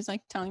and somebody's like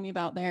telling me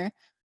about their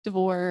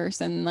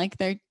divorce and like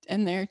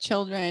their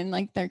children,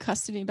 like their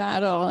custody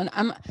battle. And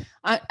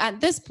I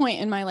at this point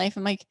in my life,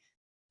 I'm like,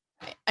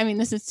 I mean,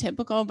 this is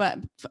typical, but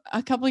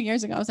a couple of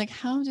years ago, I was like,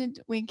 how did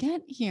we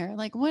get here?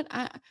 Like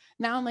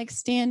now I'm like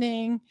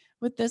standing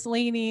with this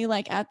lady,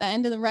 like at the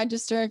end of the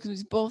register, because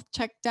we both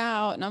checked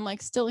out, and I'm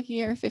like still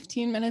here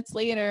 15 minutes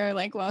later,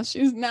 like while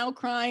she's now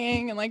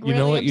crying and like You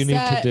know what you need to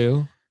upset.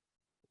 do?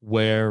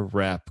 Wear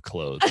wrap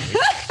clothing.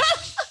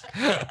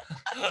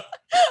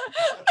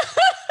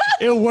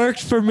 It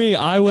worked for me.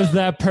 I was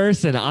that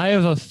person. I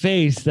have a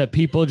face that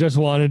people just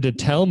wanted to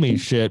tell me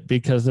shit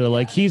because they're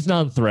like, he's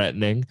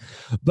non-threatening.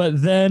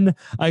 But then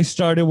I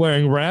started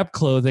wearing wrap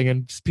clothing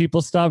and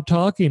people stopped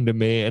talking to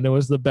me, and it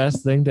was the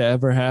best thing to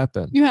ever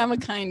happen. You have a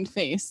kind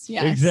face.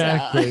 Yes.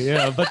 Exactly.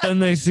 Yeah. But then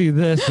they see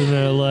this and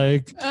they're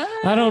like,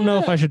 I don't know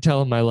if I should tell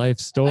them my life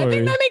I story.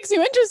 think that makes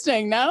you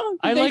interesting, no? You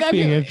I think like that'd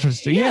being be-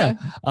 interesting. Yeah.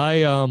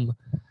 I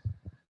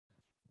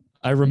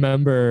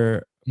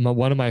remember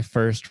one of my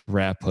first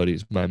rap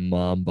hoodies my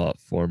mom bought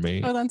for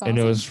me. Oh, that's And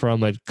it awesome. was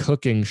from a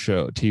cooking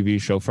show, TV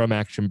show from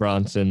Action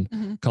Bronson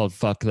Mhm. called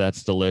Fuck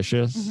That's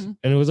Delicious. Mhm.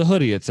 And it was a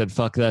hoodie. It said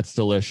Fuck That's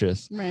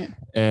Delicious. Right.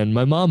 And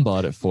my mom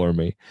bought it for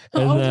me. How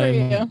And old were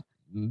then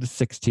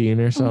 16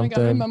 or Oh my something.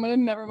 god, my mom would have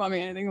never bought me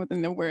anything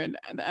within the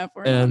F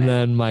word. And on it.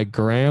 then my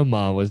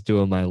grandma was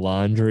doing my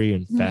laundry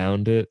and Mm.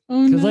 found it.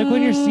 Oh, Because like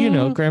when you're,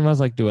 no.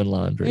 grandma's like doing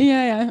laundry.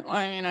 Yeah. Well,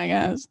 I mean, I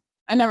guess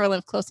I never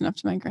lived close enough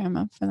to my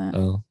grandma for that.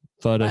 Oh,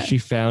 but But- she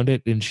found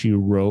it and she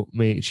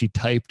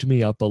typed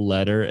me up a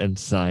letter and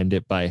signed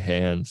it by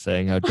hand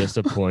saying how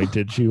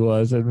disappointed she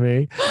was in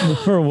me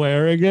for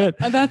wearing it.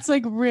 That's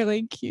like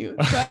really cute.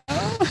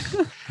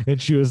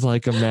 And she was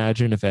like,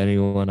 imagine if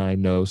anyone I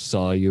know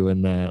saw you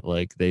in that,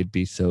 like they'd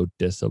be so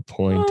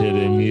disappointed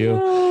in you.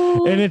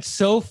 Oh, And it's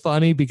so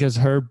funny because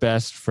her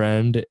best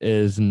friend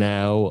is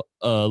now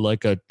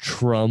like a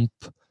Trump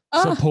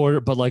supporter,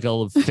 but like a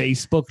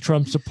Facebook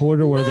Trump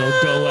supporter where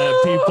they'll go at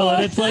people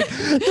and it's like,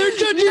 they're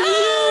judging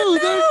you!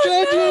 They're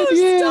judging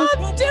you!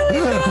 Stop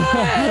doing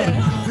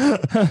that!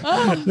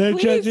 Oh, They're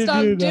please judging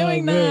stop you.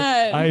 doing No,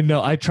 that. I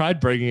know. I tried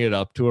bringing it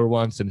up to her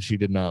once and she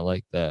did not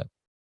like that.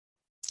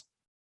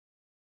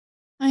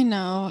 I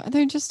know.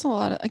 They're just a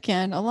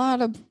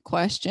lot of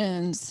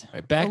questions. All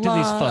right, back A to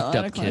these lot fucked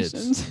of up kids.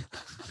 questions.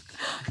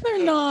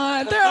 They're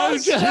not. They're all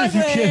I'm just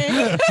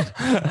struggling.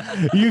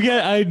 kidding.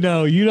 I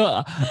know you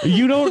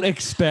don't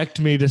expect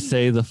me to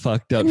say the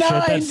fucked up No,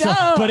 shit. I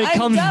don't. But it I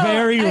comes don't.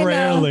 very I know.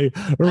 rarely.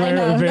 I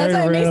know. Very That's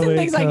why Mason rarely.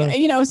 thinks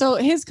like, so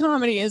his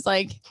comedy is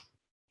like,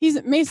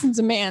 Mason's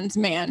a man's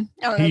man.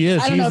 I don't know. He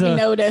is. I don't know if you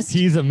noticed.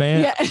 He's a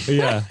man.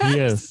 Yeah. Yeah, he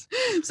is.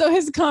 So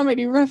his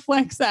comedy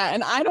reflects that.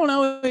 And I don't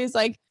always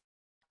like,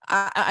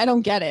 I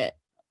don't get it.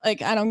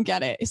 Like, I don't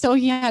get it. So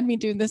he had me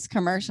do this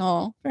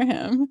commercial for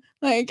him.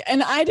 Like,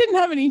 and I didn't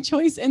have any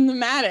choice in the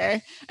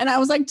matter. And I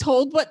was like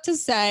told what to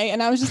say.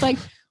 And I was just like,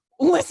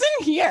 listen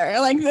here.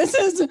 Like, this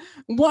is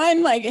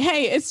one, like,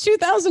 hey, it's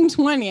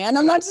 2020. And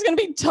I'm not just going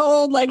to be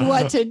told like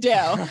what to do.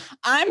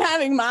 I'm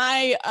having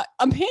my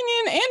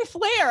opinion and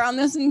flair on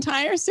this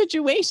entire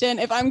situation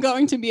if I'm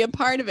going to be a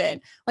part of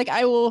it. Like,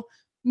 I will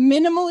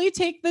minimally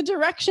take the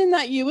direction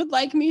that you would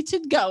like me to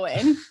go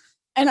in.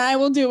 And I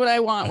will do what I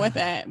want with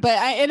it. But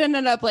it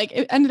ended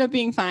up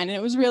being fine. And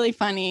it was really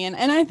funny. And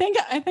I think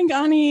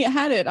Ani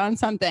had it on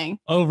something.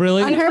 Oh,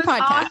 really? On her It was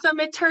podcast. awesome.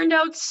 It turned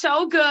out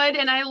so good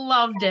and I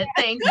loved it.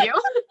 Thank you.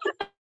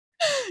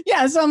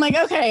 Yeah. So I'm like,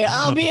 okay,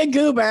 I'll be a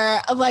goober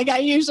like I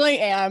usually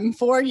am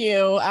for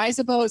you. I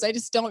suppose I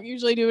just don't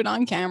usually do it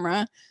on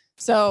camera.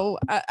 So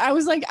I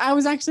was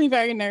actually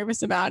very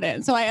nervous about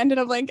it. So I ended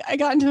up I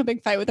got into a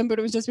big fight with him, but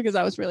it was just because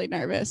I was really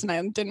nervous and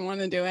I didn't want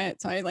to do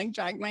it. So I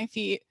dragged my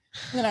feet.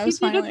 And then I You was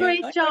did a finally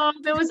great job.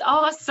 It was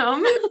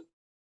awesome.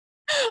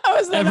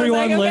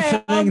 Everyone okay, I'll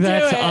listening, do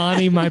that's it.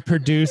 Ani, my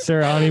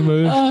producer, Ani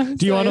Move. Oh,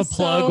 Do you want to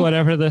plug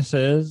whatever this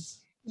is?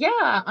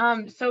 Yeah.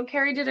 So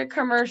Carrie did a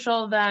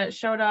commercial that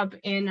showed up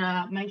in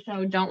my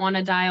show Don't Want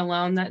to Die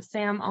Alone that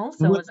Sam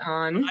also was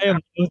on.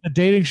 It was a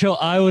dating show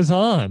I was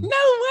on. No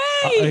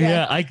way.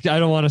 Yeah, I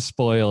don't want to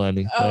spoil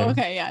anything. Oh,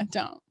 okay. Yeah.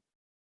 Don't.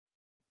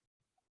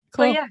 But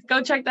Cool. yeah,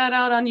 go check that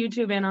out on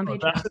YouTube and on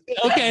Patreon.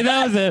 Okay,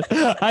 that was it.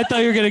 I thought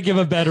you were gonna give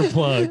a better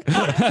plug.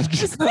 I'm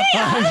just Well,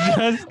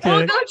 kidding.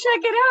 go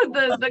check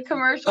it out. The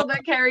commercial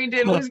that Carrie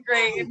did was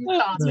great. It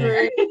was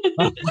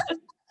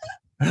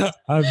awesome.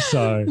 I'm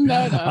sorry. No.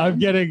 I'm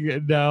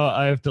getting now.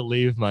 I have to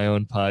leave my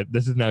own pod.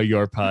 This is now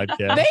your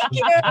podcast. Thank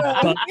you.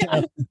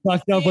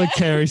 Fucked up with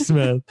Carrie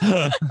Smith.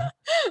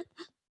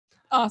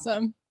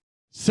 Awesome.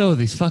 So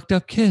these fucked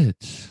up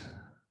kids.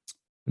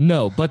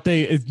 No, but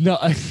no.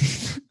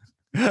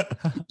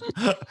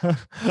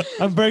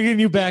 I'm bringing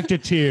you back to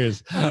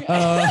tears.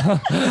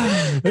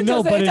 It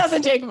No, but it it's-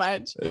 doesn't take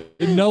much.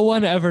 no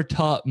one ever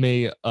taught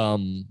me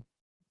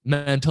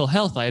mental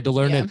health. I had to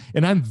learn Yeah. it,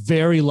 and I'm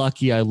very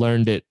lucky I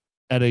learned it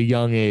at a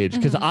young age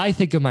because Mhm. I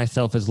think of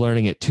myself as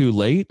learning it too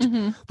late.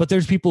 Mhm. But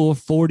there's people who are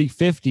 40,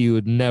 50 who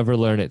would never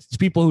learn it. It's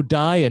people who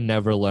die and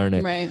never learn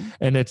it. Right.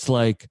 And it's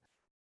like,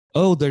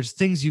 oh, there's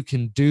things you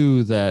can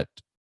do that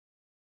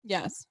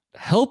Yes.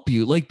 help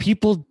you. Like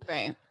people,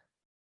 Right.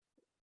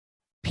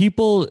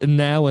 people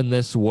now in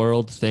this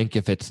world think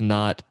if it's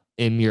not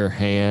in your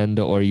hand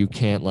or you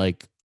can't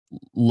like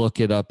look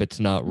it up, it's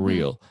not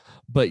real.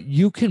 But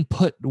you can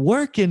put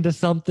work into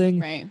something.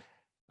 Right.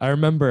 I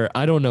remember,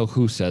 I don't know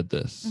who said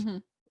this,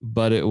 Mhm.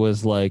 but it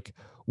was like,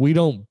 we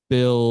don't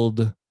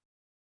build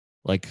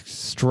like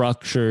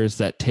structures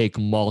that take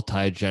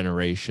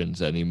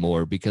multi-generations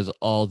anymore because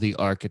all the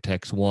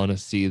architects want to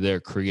see their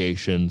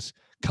creations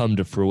come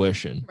to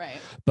fruition. Right.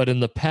 But in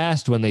the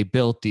past, when they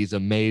built these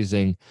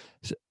amazing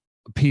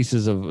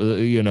pieces of,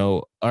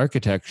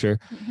 architecture,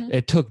 Mhm.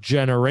 it took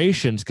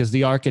generations because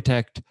the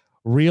architect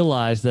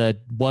realized that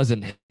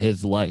wasn't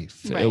his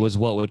life. Right. It was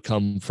what would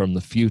come from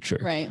the future.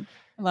 Right.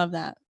 I love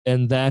that.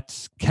 And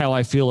that's how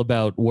I feel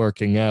about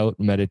working out,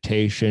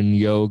 meditation,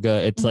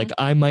 yoga. It's Mhm. like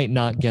I might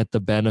not get the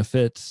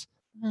benefits,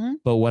 Mhm.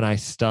 but when I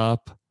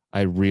stop,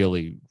 I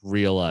really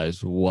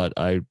realize what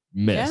I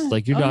missed. Yeah.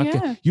 Like you're Oh, not,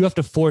 yeah. you have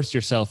to force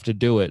yourself to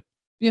do it.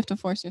 You have to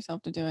force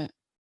yourself to do it,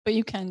 but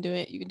you can do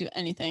it. You can do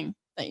anything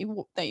that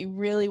you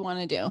really want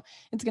to do.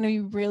 It's going to be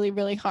really,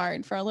 really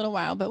hard for a little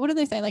while. But what do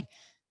they say? Like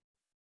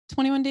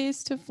 21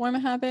 days to form a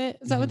habit.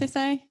 Is that what Mhm. they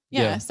say?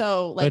 Yeah. Yeah.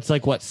 So like, It's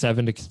like what,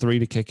 7 to 3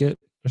 to kick it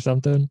or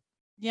something.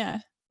 yeah.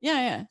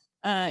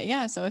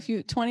 Yeah. So if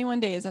you 21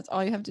 days, that's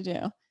all you have to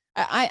do.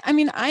 I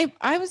mean, I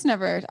was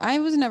never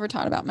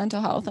taught about mental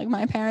health. Like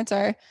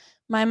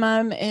my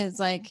mom is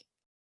like,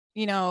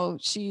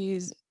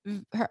 she's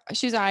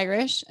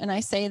Irish, and I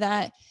say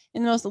that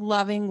in the most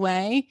loving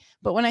way.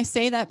 But when I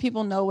say that,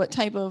 people know what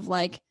type of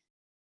like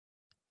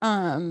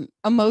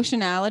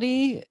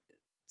emotionality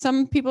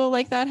some people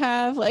like that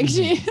have. Like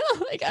she,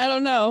 like I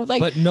don't know, like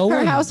But no her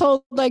one,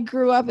 household like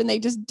grew up and they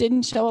just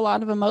didn't show a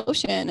lot of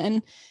emotion,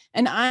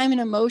 and I'm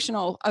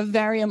a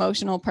very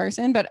emotional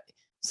person. But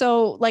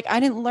so like I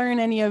didn't learn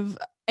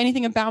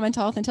anything about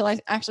mental health until I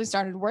actually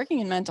started working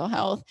in mental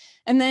health.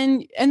 And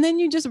then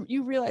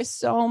you realize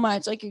so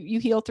much, like you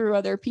heal through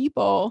other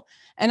people.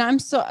 And I'm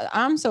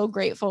so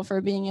grateful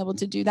for being able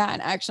to do that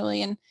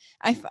actually. And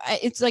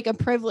it's like a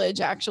privilege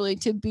actually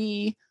to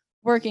be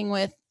working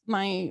with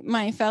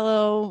my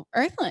fellow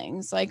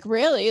earthlings, like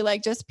really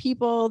like just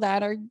people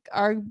that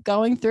are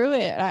going through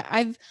it.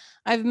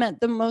 I've met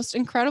the most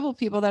incredible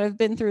people that have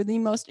been through the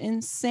most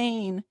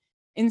insane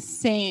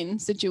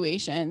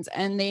situations,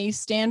 and they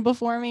stand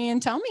before me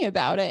and tell me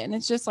about it. And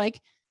it's just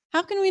like,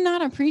 how can we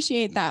not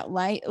appreciate that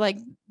like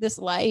this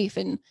life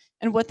and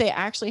what they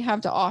actually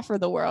have to offer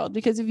the world?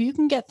 Because if you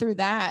can get through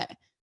that,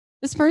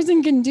 this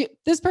person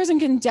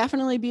can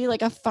definitely be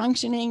like a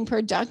functioning,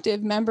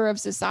 productive member of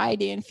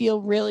society and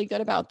feel really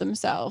good about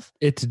themselves.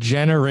 it's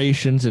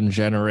generations and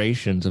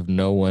generations of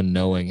no one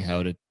knowing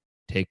how to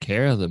take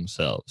care of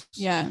themselves.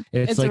 Yeah.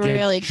 It's like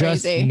really it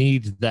just crazy.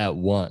 needs that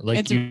one. Like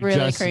It's you really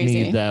just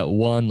crazy. need that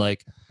one.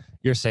 Like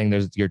you're saying,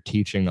 you're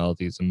teaching all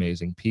these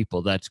amazing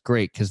people. That's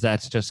great because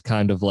that's just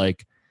kind of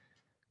like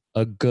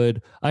a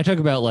good. I talk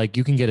about like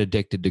you can get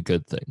addicted to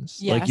good things.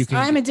 Yes, Like you can.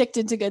 I'm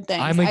addicted to good things.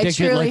 I'm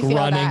addicted I truly like feel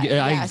running. that.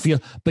 I Yes. feel,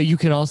 but you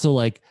can also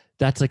like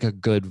that's like a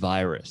good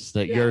virus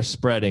that you're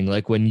spreading.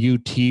 Like when you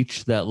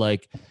teach that,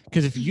 like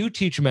because if you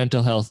teach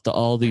mental health to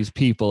all these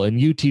people and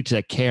you teach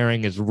that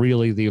caring is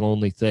really the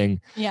only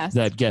thing Yes.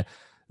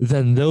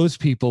 then those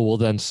people will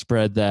then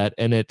spread that.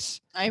 And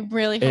I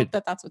really hope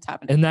that that's what's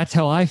happening. and that's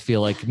how I feel.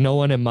 Like no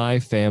one in my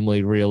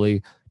family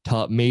really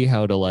taught me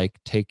how to like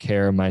take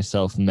care of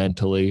myself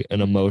mentally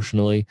and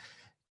emotionally.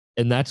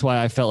 And that's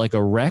why I felt like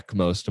a wreck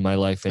most of my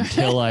life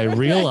until I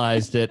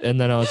realized it. And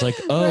then I was like,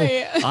 oh,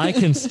 Right. I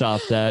can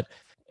stop that.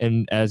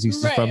 And as you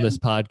see from Right. this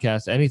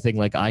podcast, anything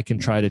like I can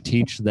try to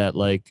teach that,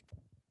 like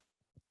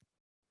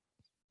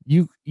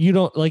you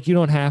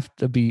don't have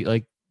to be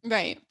like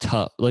Right.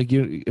 tough. Like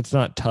it's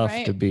not tough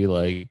Right. to be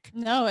like,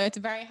 No, it's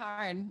very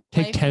hard.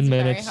 take Life 10 is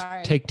very minutes,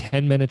 hard. take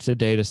 10 minutes a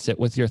day to sit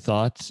with your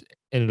thoughts.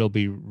 And it'll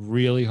be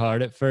really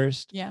hard at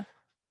first, Yeah.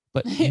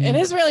 but It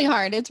is really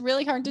hard. It's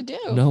really hard to do.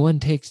 no one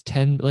takes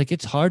 10, like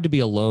it's hard to be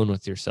alone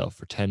with yourself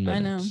for 10 I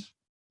minutes. know.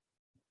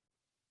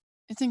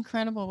 It's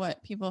incredible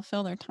what people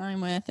fill their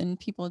time with and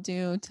people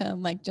do to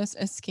like just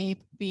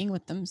escape being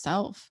with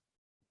themselves.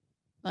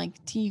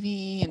 Like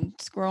TV and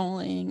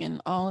scrolling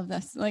and all of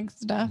this like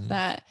stuff Mhm.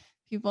 that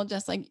people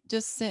just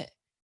sit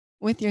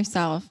with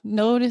yourself,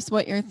 notice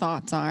what your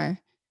thoughts are,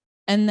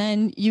 and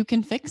then you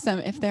can fix them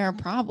if they're a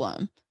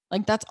problem.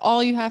 Like that's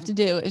all you have to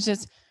do is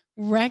just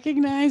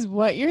recognize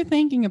what you're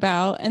thinking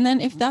about. And then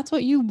if that's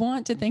what you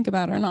want to think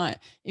about or not,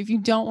 if you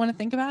don't want to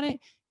think about it,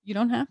 you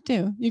don't have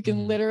to. You can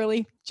Mhm.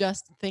 literally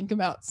just think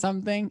about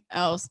something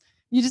else.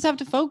 You just have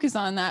to focus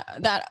on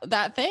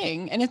that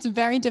thing. And it's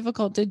very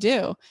difficult to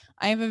do.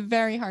 I have a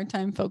very hard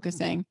time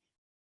focusing.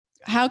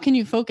 How can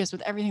you focus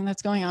with everything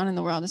that's going on in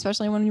the world,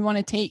 especially when you want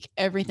to take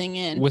everything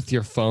in? With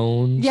your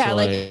phone. Yeah,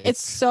 like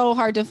it's so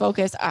hard to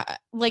focus.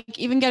 Like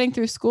even getting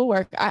through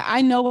schoolwork,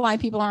 I know why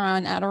people are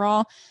on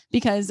Adderall,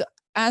 because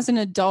as an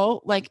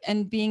adult, like,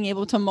 and being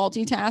able to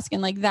multitask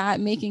and like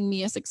that making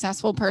me a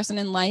successful person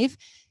in life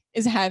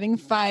is having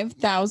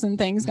 5,000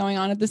 things going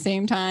on at the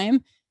same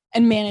time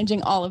and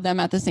managing all of them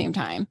at the same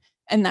time.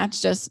 And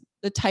that's just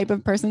the type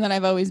of person that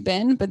I've always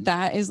been. But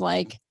that is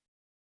like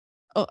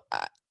oh,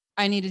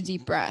 I need a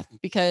deep breath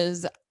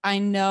because I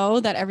know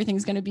that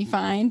everything's going to be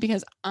fine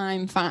because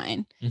I'm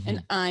fine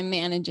and I'm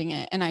managing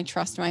it and I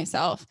trust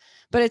myself.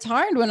 But it's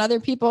hard when other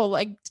people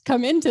like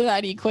come into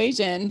that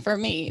equation. For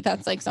me,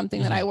 that's like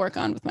something that I work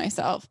on with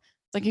myself.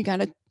 It's like,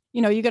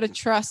 you gotta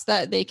trust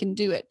that they can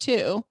do it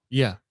too.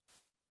 Yeah.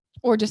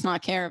 Or just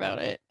not care about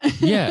it.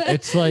 Yeah.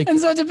 It's like, and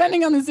so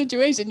depending on the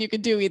situation, you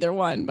could do either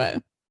one,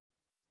 but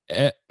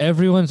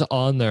everyone's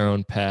on their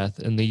own path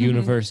and the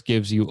universe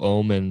gives you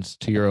omens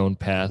to your own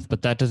path,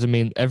 but that doesn't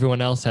mean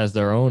everyone else has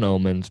their own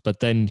omens. But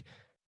then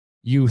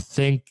you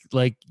think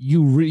like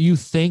you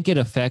think it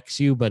affects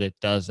you, but it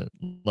doesn't.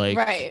 Like,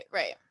 right.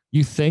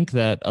 You think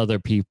that other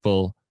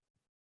people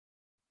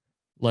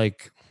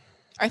like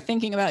are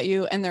thinking about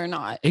you and they're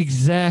not.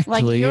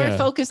 Exactly. Like you're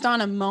focused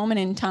on a moment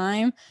in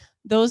time.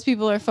 Those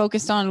people are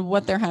focused on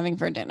what they're having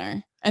for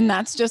dinner. And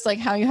that's just like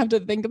how you have to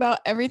think about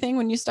everything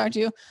when you start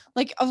to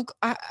like,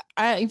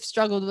 I've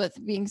struggled with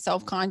being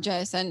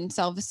self-conscious and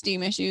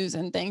self-esteem issues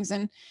and things.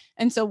 And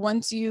so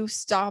once you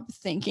stop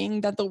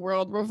thinking that the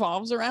world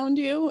revolves around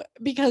you,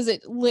 because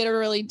it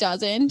literally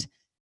doesn't,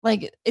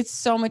 like, it's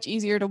so much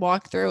easier to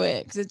walk through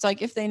it. Cause it's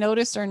like, if they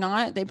noticed or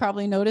not, they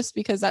probably noticed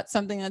because that's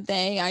something that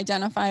they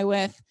identify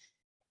with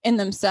in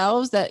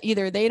themselves that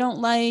either they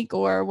don't like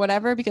or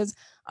whatever, because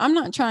I'm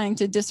not trying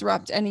to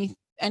disrupt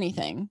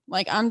anything.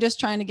 Like, I'm just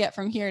trying to get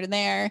from here to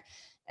there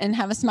and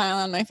have a smile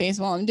on my face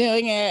while I'm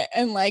doing it.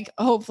 And like,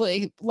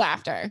 hopefully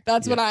laughter.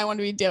 That's what I want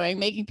to be doing.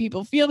 Making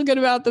people feel good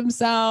about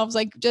themselves.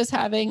 Like just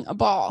having a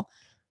ball.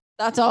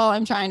 That's all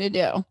I'm trying to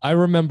do. I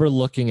remember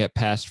looking at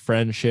past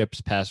friendships,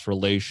 past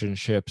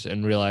relationships,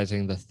 and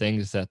realizing the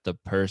things that the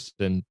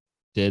person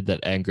did that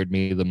angered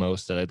me the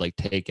most that I'd like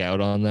take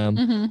out on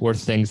them were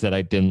things that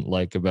I didn't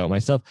like about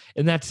myself.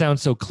 And that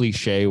sounds so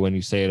cliche when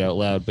you say it out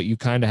loud, but you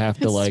kind of have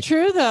to It's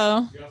true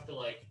though. You have to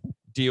like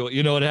deal,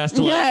 you know, it has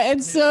to like, yeah,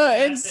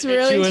 it's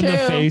really you true. in the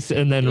face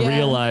and then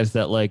realize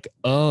that like,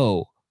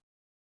 oh,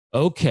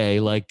 okay,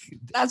 like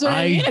that's what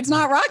I mean. It's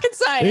not rocket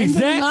science.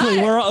 Exactly.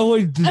 We're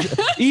always,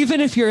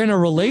 even if you're in a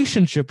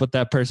relationship with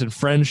that person,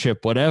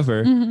 friendship,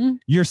 whatever,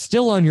 you're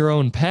still on your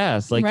own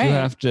path. Like you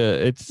have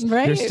to,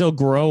 you're still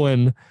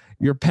growing.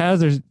 Your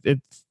paths are,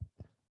 it's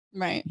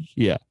right.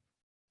 Yeah.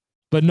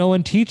 But no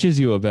one teaches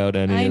you about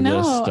any of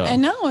this stuff. I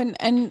know.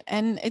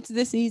 And it's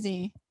this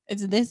easy.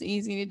 It's this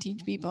easy to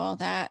teach people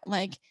that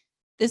like,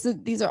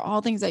 these are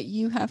all things that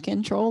you have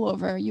control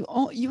over.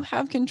 You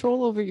have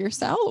control over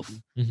yourself.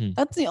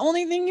 That's the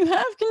only thing you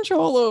have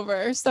control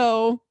over.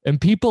 So,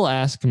 and people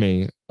ask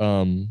me,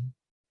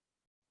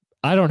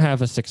 I don't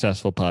have a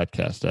successful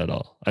podcast at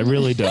all. I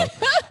really don't.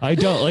 I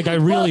don't. Like, I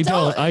really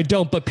don't. I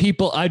don't. But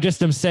people, I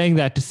just am saying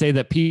that to say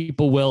that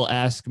people will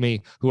ask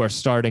me who are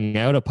starting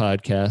out a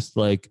podcast,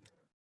 like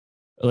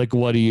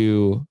what do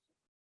you,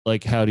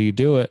 like, how do you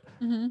do it?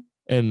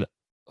 And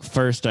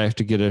first, I have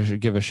to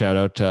give a shout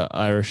out to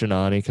Irish and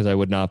Ani, because I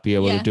would not be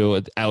able to do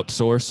it.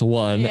 Outsource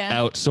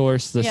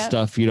outsource the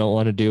stuff you don't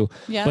want to do.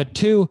 But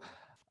two,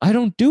 I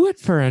don't do it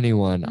for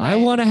anyone. I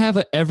want to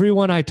have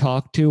everyone I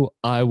talk to,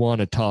 I want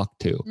to talk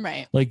to.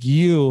 Right. Like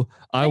you,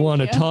 I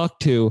want to talk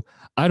to.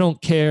 I don't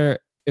care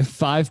if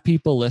 5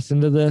 people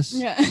listen to this.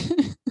 Yeah.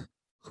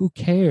 Who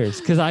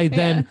cares? Because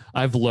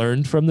I've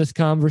learned from this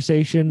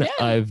conversation.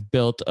 I've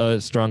built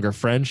a stronger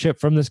friendship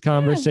from this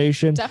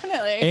conversation.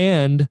 Definitely.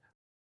 And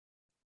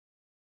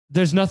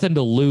there's nothing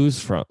to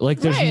lose from. Like,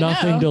 there's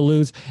nothing to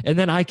lose. And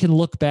then I can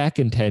look back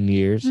in 10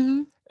 years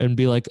and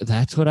be like,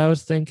 that's what I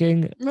was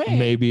thinking.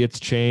 Maybe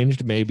it's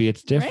changed. Maybe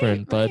it's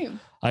different. But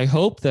I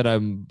hope that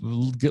I'm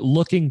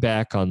looking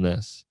back on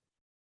this.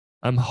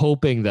 I'm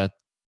hoping that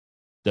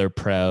they're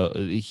proud.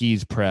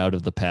 He's proud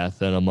of the path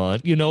that I'm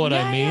on. You know what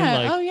I mean? Yeah.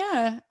 Like, oh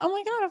yeah. Oh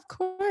my God. Of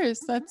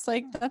course.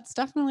 That's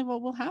definitely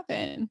what will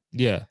happen.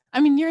 Yeah. I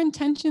mean, your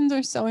intentions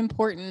are so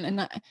important.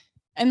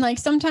 And like,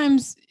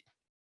 sometimes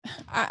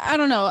I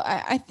don't know.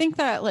 I think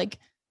that like,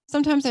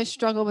 sometimes I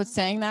struggle with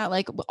saying that,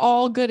 like,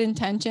 all good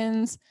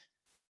intentions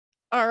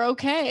are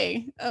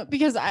okay,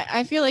 because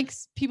I feel like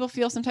people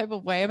feel some type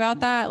of way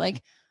about that.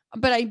 Like,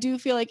 but I do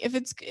feel like if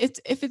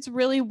it's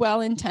really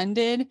well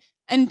intended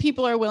and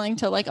people are willing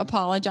to like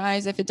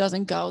apologize if it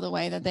doesn't go the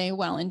way that they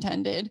well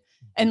intended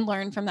and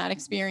learn from that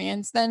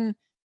experience, then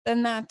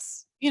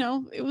that's, you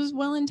know, it was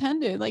well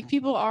intended. Like,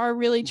 people are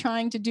really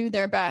trying to do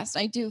their best.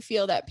 I do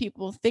feel that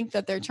people think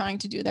that they're trying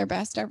to do their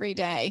best every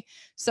day.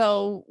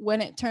 So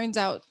when it turns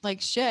out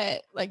like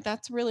shit, like,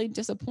 that's really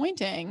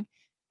disappointing.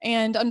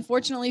 And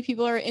unfortunately,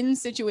 people are in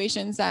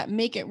situations that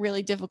make it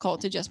really difficult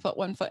to just put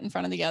one foot in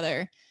front of the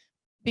other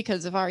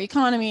because of our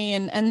economy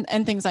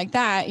and things like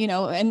that, you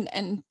know,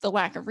 and the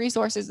lack of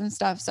resources and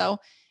stuff. So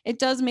it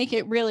does make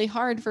it really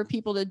hard for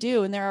people to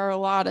do. And there are a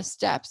lot of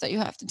steps that you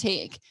have to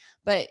take,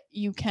 but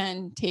you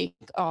can take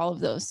all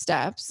of those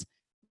steps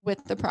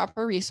with the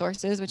proper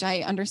resources, which I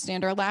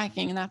understand are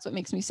lacking. And that's what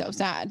makes me so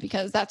sad,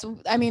 because that's all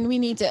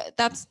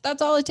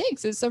it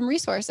takes is some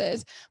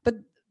resources. But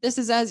this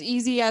is as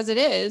easy as it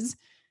is.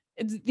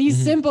 It's these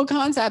simple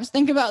concepts.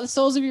 Think about the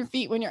soles of your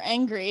feet when you're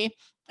angry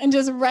and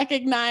just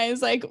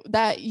recognize like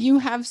that you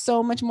have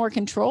so much more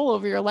control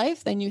over your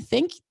life than you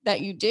think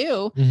that you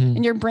do. Mhm.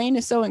 And your brain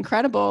is so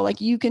incredible.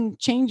 Like you can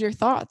change your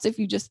thoughts if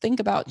you just think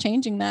about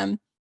changing them.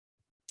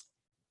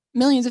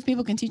 Millions of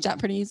people can teach that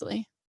pretty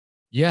easily.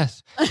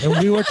 Yes. And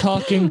we were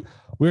talking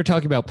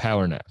about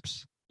power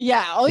naps.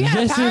 Yeah. Oh yeah.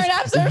 This Power is-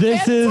 naps are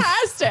this is-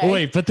 fantastic.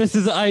 Wait, but this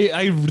is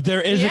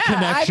there is a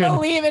connection. I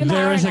believe in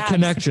There power is a naps.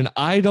 connection.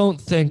 I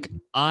don't think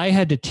I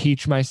had to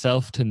teach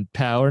myself to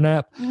power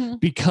nap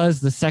Mhm. because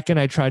the second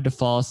I tried to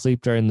fall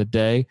asleep during the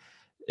day,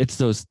 it's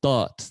those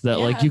thoughts that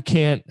like Yeah. you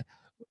can't,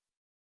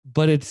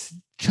 but it's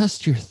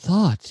just your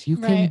thoughts. You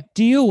can Right.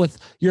 deal with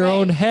your Right.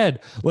 own head.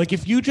 Like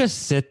if you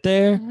just sit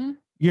there, Mhm.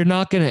 you're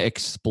not going to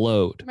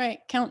explode, Right.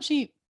 Count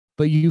sheep.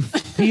 but you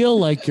feel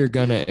like you're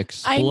going to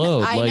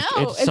explode. I like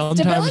know. it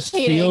sometimes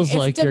feels It's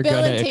like you're going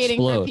to debilitating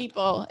for explode.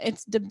 people.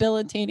 It's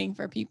debilitating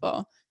for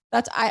people.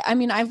 I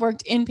mean, I've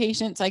worked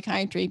inpatient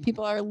psychiatry.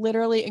 People are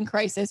literally in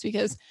crisis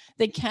because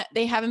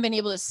they haven't been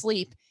able to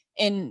sleep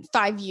in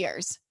 5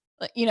 years.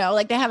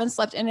 Like they haven't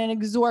slept in an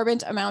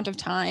exorbitant amount of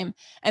time,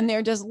 and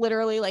they're just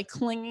literally like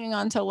clinging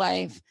onto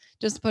life,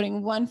 just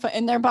putting one foot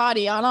in their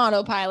body on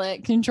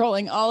autopilot,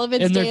 controlling all of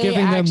its And they're daily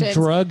giving them actions.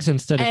 drugs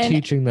instead of And-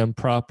 teaching them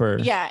proper.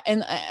 Yeah,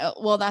 and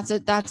well, that's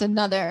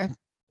another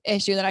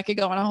issue that I could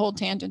go on a whole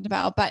tangent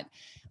about. But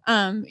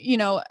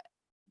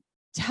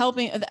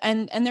helping,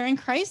 and they're in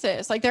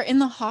crisis, like they're in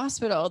the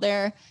hospital.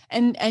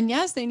 And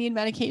yes, they need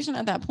medication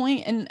at that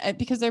point, and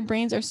because their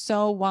brains are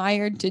so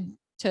wired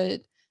to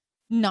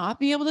not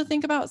be able to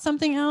think about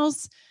something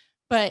else.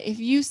 But if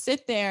you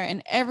sit there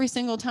and every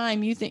single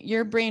time you think,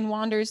 your brain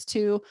wanders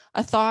to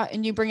a thought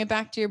and you bring it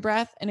back to your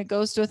breath, and it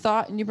goes to a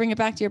thought and you bring it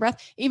back to your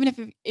breath, even if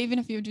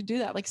you have to do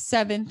that like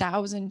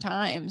 7,000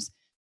 times,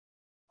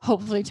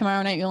 hopefully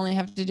tomorrow night you only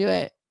have to do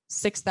it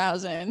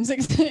 6,000,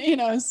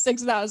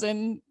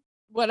 6,000,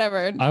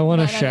 whatever. I want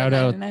to 999. shout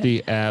out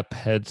the app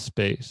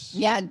Headspace.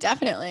 Yeah,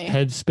 definitely.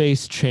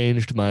 Headspace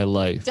changed my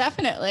life.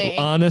 Definitely.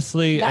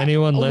 Honestly, That-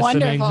 anyone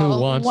listening who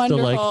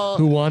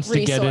wonderful wants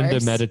to get into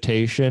resource.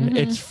 meditation, Mhm.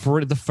 it's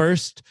free. The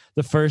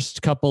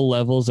first couple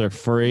levels are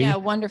free. Yeah,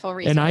 wonderful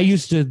resource. And I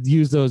used to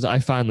use those. I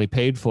finally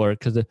paid for it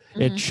because it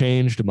Mhm.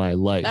 changed my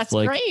life. That's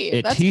like great.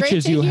 it That's great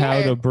teaches to you how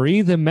hear. to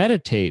breathe and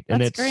meditate, and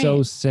That's it's so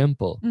great.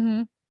 simple.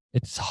 Mhm.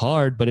 It's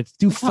hard, but it's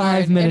do It's 5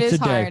 hard. minutes It is a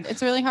day. hard.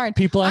 It's really hard.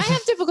 People I ask,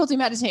 have difficulty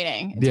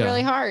meditating. It's Yeah.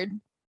 really hard.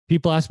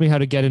 people ask me how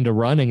to get into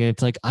running, and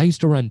it's like I used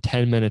to run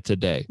 10 minutes a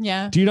day.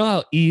 Yeah. Do you know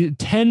how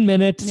 10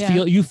 minutes Yeah.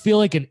 you feel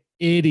like an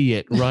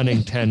idiot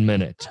running 10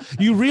 minutes?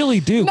 You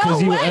really do, No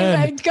because you way.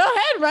 end. Go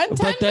ahead, run 10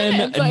 But then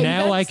minutes. Like,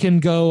 now I that's- can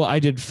go. I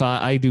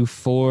do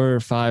 4 or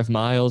 5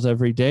 miles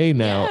every day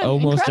now. Yeah,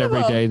 Almost every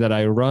incredible. day that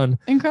I run,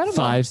 Incredible.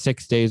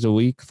 5-6 days a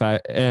week.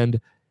 And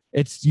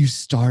you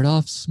start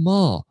off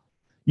small.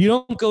 You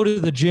don't go to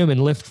the gym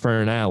and lift for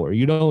an hour.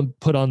 You don't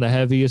put on the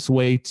heaviest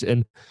weights,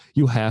 and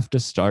you have to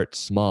start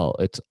small.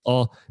 It's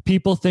all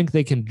people think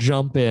they can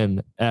jump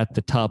in at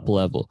the top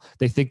level.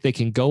 They think they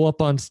can go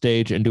up on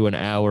stage and do an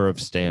hour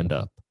of stand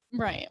up.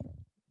 Right.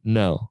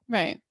 No,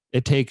 Right.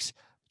 it takes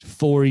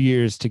 4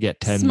 years to get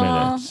 10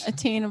 Small, minutes.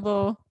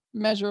 attainable,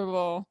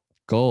 measurable.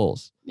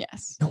 Goals.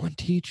 Yes. No one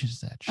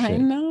teaches that shit. I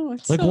know.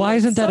 It's Like, so- why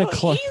isn't it's that a so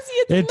cla- easy.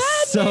 It's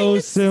It's maddening. so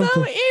It's simple.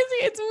 so easy.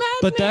 It's maddening.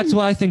 But that's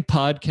why I think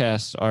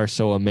podcasts are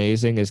so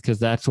amazing, is because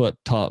that's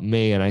what taught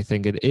me. And I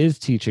think it is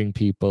teaching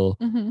people,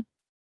 Mhm.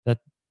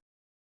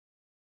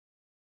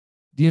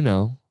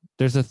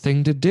 there's a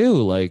thing to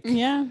do. Like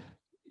Yeah.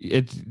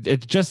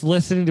 it's just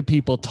listening to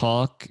people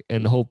talk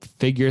and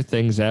figure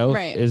things out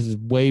Right. is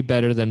way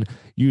better than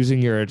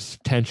using your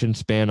attention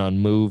span on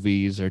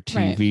movies or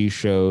TV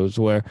shows,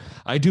 where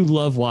I do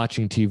love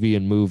watching TV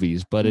and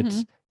movies, but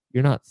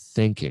you're not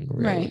thinking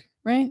really. Right.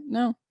 Right.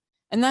 No.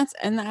 And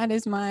that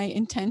is my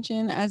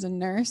intention as a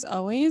nurse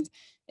always,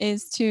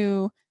 is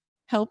to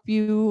help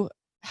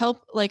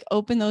like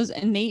open those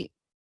innate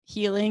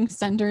healing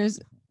centers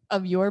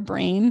of your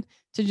brain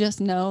to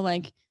just know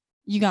like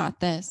you got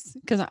this,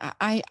 because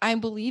I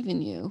believe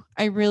in you.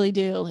 I really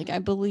do. Like I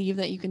believe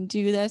that you can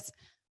do this.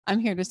 I'm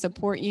here to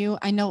support you.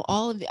 I know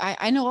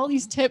I know all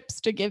these tips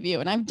to give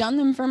you, and I've done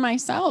them for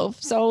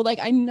myself. So like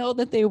I know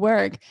that they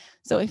work.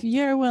 So if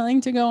you're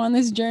willing to go on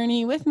this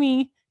journey with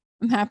me,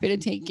 I'm happy to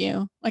take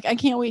you. Like I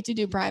can't wait to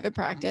do private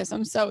practice.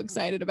 I'm so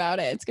excited about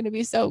it. It's going to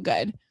be so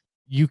good.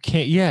 You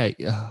can't,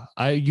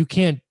 you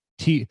can't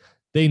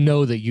they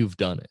know that you've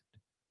done it.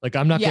 Like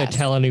I'm not going Yes. to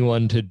tell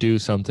anyone to do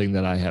something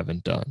that I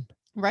haven't done.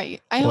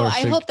 Right. Or I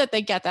think- hope that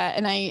they get that.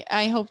 And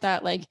I hope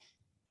that like,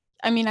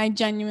 I mean, I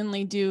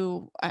genuinely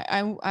do.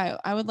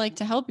 I would like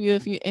to help you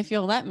if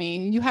you'll let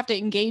me. You have to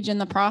engage in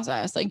the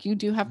process. Like you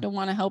do have to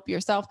want to help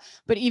yourself.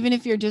 But even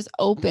if you're just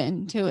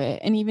open to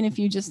it, and even if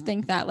you just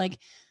think that like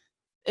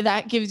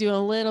that gives you a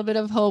little bit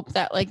of hope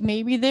that like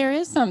maybe there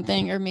is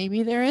something, or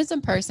maybe there is a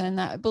person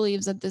that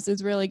believes that this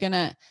is really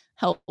gonna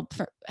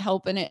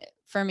help in it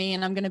for me,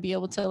 and I'm gonna be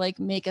able to like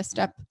make a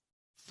step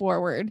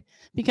forward.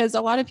 Because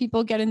a lot of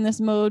people get in this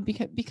mode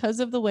because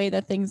of the way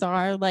that things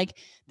are. Like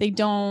they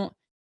don't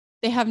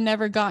they have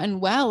never gotten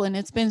well, and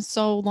it's been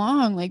so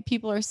long. Like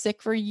people are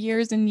sick for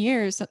years and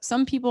years.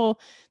 Some people,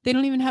 they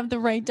don't even have the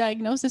right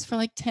diagnosis for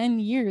like 10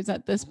 years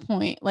at this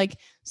point. Like,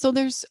 so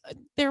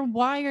they're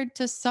wired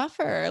to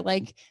suffer,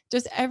 like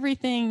just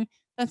everything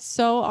that's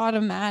so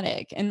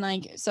automatic. And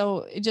like,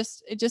 so it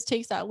just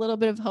takes that little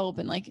bit of hope,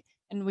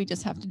 and we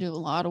just have to do a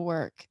lot of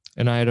work.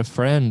 And I had a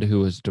friend who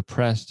was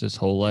depressed his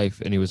whole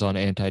life, and he was on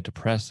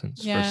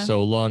antidepressants for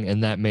so long,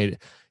 and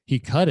he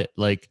cut it.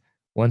 Like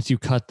once you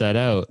cut that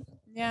out,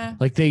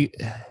 like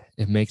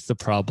it makes the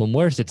problem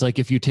worse. It's like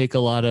if you take a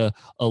lot of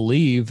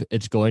Aleve,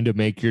 it's going to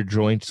make your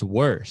joints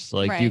worse.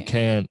 Like you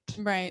can't.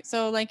 Right.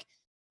 So like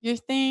your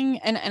thing,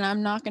 and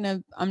I'm not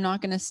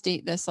gonna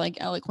state this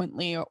like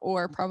eloquently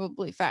or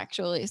probably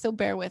factually, so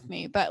bear with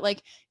me, but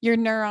like your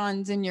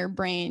neurons in your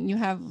brain, you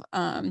have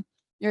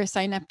your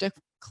synaptic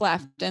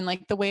cleft, and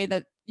like the way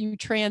that you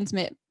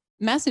transmit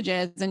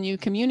messages and you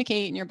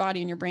communicate in your body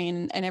and your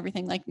brain and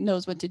everything like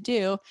knows what to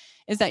do,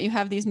 is that you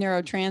have these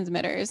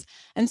neurotransmitters.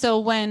 And so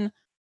when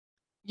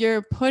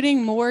you're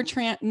putting more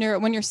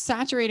when you're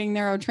saturating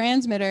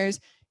neurotransmitters,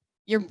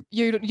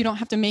 you don't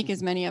have to make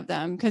as many of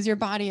them, because your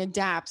body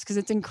adapts, because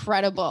it's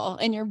incredible,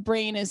 and your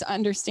brain is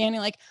understanding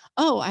like,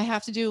 oh, I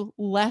have to do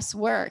less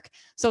work,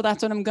 so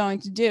that's what I'm going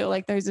to do.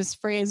 Like there's this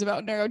phrase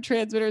about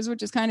neurotransmitters,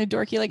 which is kind of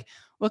dorky, like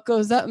what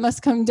goes up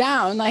must come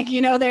down. Like,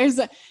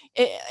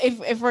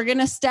 if we're going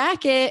to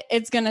stack it,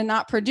 it's going to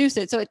not produce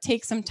it. So it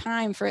takes some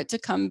time for it to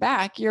come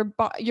back. Your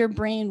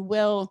brain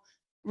will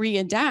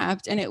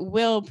readapt and it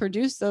will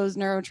produce those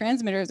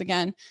neurotransmitters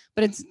again,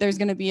 but there's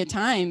going to be a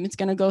time. It's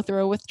going to go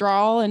through a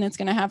withdrawal, and it's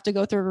going to have to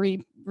go through a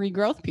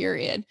regrowth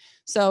period.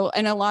 So,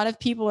 and a lot of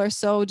people are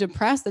so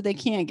depressed that they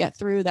can't get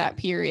through that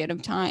period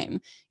of time.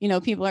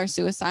 People are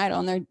suicidal,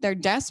 and they're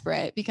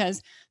desperate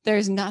because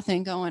there's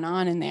nothing going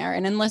on in there.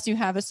 And unless you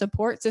have a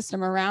support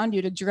system around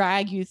you to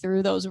drag you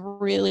through those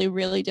really,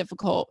 really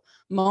difficult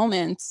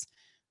moments,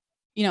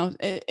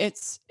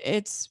 it's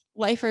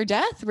life or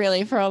death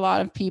really for a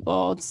lot of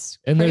people. It's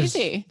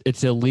crazy.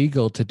 It's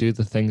illegal to do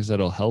the things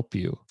that'll help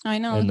you. I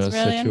know, in it's those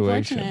really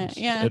situations. Unfortunate.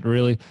 Yeah. It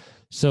really.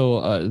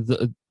 So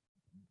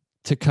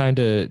to kind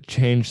of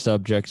change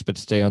subjects but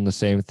stay on the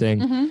same thing,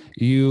 Mm-hmm.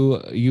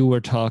 you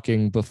were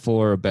talking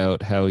before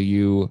about how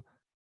you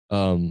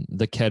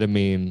the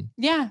ketamine.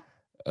 Yeah.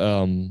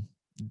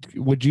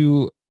 Would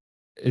you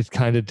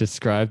kind of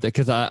describe that?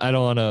 Because I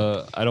don't want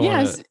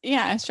to.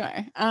 Yeah,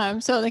 sure.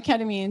 So the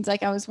ketamines,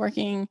 like I was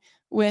working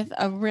with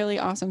a really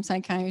awesome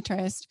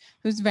psychiatrist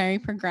who's very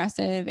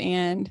progressive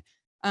and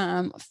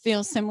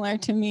feels similar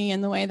to me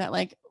in the way that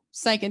like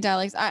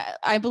psychedelics,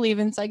 I believe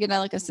in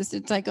psychedelic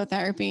assisted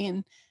psychotherapy,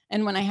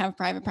 and when I have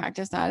private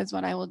practice, that is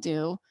what I will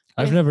do.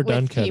 I've never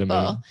done ketamine.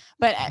 People.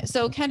 But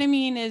so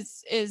ketamine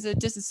is a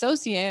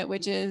disassociate,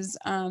 which is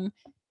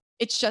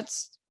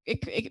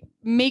it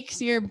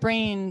makes your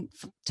brain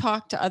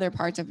talk to other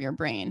parts of your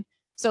brain.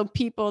 So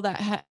people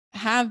that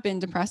have been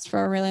depressed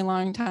for a really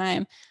long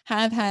time,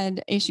 have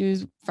had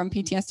issues from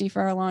PTSD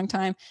for a long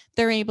time,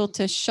 they're able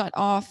to shut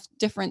off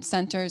different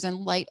centers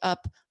and light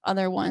up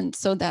other ones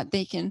so that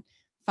they can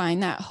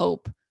find that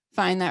hope,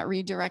 find that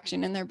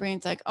redirection in their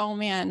brains. Like, oh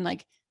man,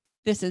 like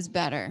this is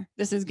better.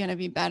 This is going to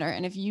be better.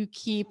 And if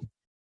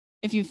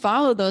you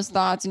follow those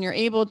thoughts and you're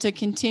able to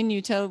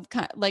continue to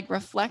like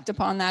reflect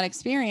upon that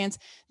experience,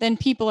 then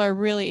people are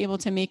really able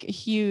to make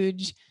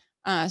huge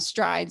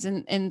strides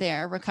in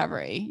their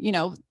recovery.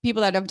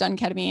 People that have done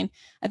ketamine,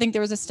 I think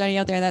there was a study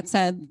out there that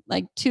said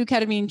like 2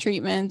 ketamine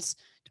treatments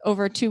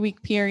over a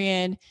 2-week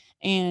period,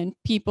 and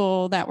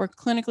people that were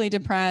clinically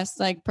depressed,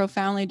 like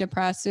profoundly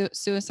depressed,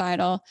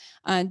 suicidal,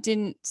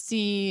 didn't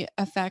see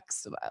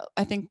effects.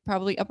 I think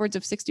probably upwards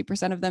of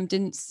 60% of them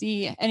didn't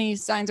see any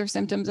signs or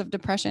symptoms of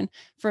depression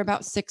for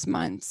about 6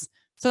 months.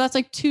 So that's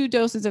like 2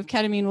 doses of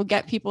ketamine will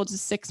get people to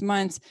 6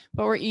 months,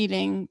 but we're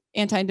eating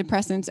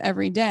antidepressants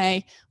every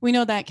day. We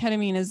know that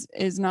ketamine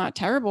is not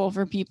terrible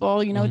for people.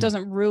 It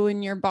doesn't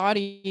ruin your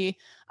body,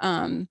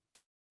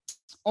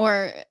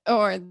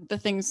 or the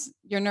things,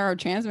 your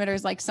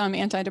neurotransmitters, like some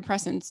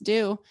antidepressants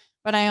do.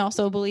 But I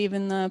also believe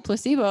in the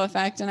placebo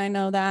effect. And I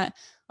know that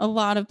a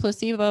lot of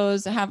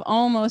placebos have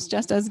almost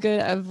just as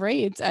good of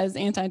rates as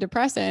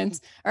antidepressants,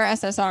 or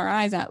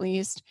SSRIs at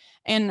least.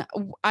 And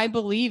I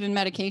believe in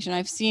medication.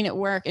 I've seen it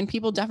work, and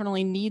people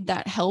definitely need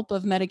that help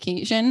of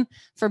medication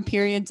for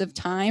periods of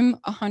time.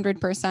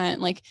 100%.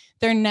 Like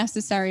they're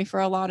necessary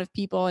for a lot of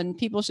people, and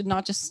people should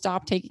not just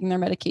stop taking their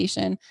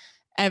medication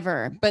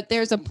ever. But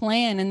there's a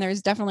plan, and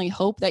there's definitely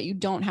hope that you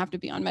don't have to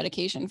be on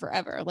medication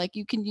forever. Like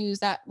you can use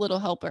that little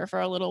helper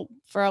for a little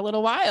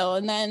while,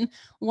 and then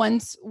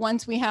once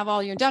we have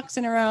all your ducks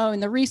in a row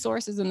and the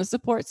resources and the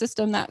support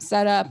system that's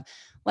set up,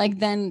 like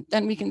then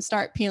we can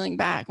start peeling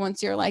back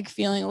once you're like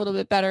feeling a little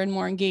bit better and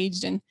more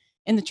engaged in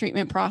the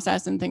treatment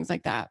process and things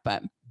like that.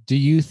 But do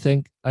you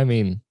think,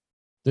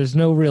 there's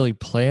no really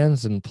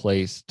plans in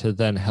place to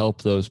then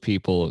help those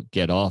people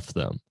get off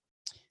them?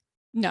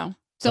 No.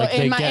 So like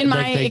in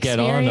my experience, get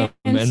on them,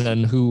 and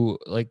then who,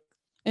 like,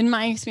 in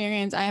my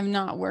experience, I have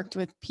not worked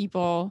with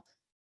people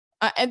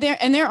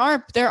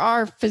There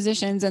are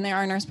physicians and there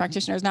are nurse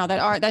practitioners now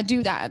that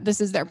do that. This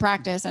is their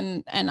practice,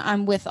 and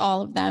I'm with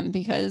all of them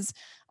because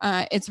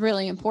it's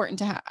really important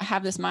to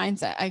have this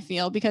mindset, I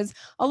feel, because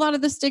a lot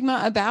of the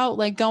stigma about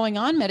like going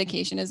on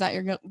medication is that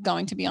you're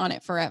going to be on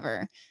it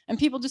forever. And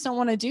people just don't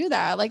want to do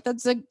that. Like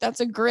that's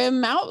a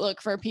grim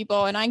outlook for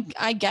people. And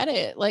I get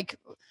it. Like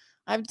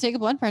I have to take a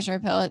blood pressure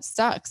pill. It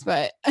sucks,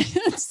 but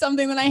it's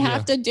something that I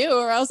have to do,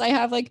 or else I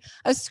have like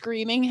a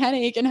screaming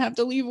headache and have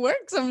to leave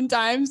work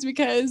sometimes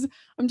because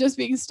I'm just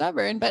being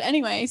stubborn. But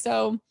anyway,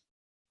 so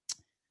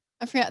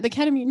I forgot the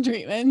ketamine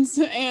treatments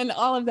and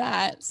all of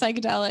that,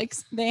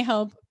 psychedelics, they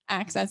help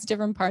access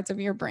different parts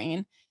of your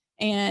brain.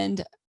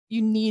 And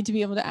you need to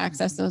be able to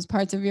access those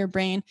parts of your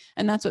brain.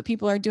 And that's what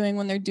people are doing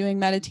when they're doing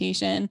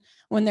meditation,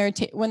 when they're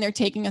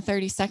taking a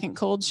 30-second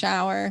cold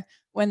shower,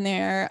 when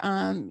they're,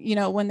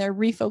 when they're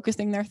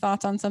refocusing their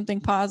thoughts on something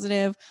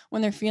positive,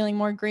 when they're feeling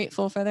more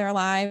grateful for their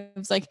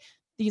lives. Like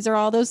these are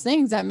all those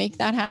things that make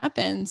that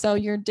happen. So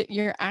you're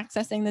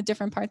accessing the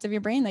different parts of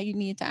your brain that you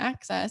need to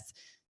access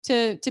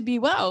to be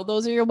well.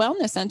 Those are your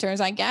wellness centers,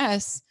 I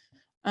guess.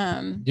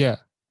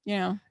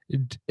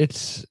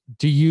 It's,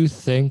 do you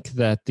think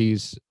that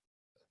these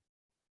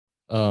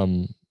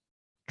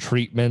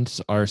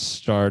treatments are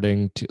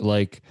starting to,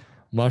 like,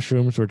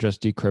 mushrooms were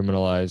just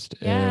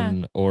decriminalized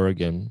in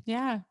Oregon.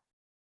 Yeah.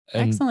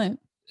 And excellent.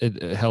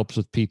 It helps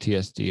with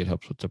PTSD. It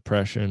helps with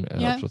depression.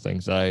 It helps with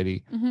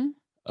anxiety.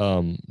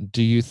 Mm-hmm.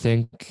 Do you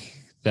think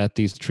that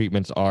these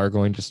treatments are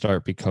going to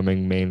start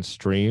becoming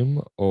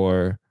mainstream,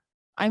 or?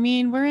 I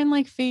mean, we're in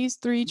like phase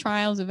 3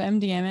 trials of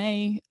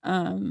MDMA,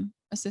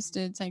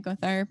 assisted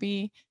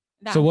psychotherapy.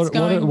 That's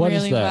going what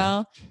really is that?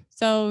 well.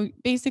 So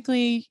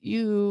basically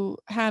you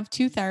have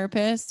 2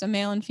 therapists, a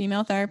male and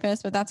female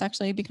therapist, but that's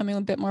actually becoming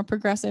a bit more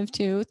progressive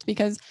too. It's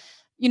because,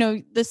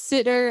 the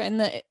sitter and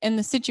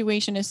the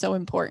situation is so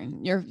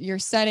important. Your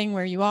setting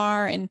where you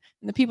are and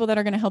the people that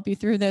are going to help you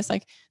through this,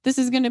 like this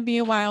is going to be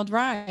a wild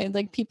ride.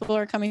 Like people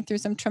are coming through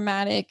some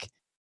traumatic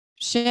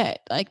shit,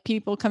 like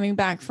people coming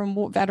back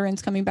from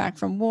veterans coming back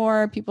from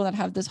war, people that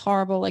have this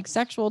horrible like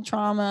sexual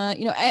trauma,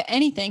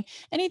 anything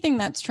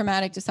that's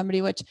traumatic to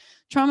somebody, which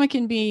trauma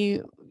can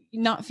be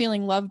not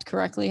feeling loved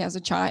correctly as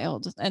a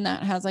child, and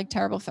that has like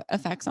terrible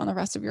effects on the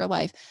rest of your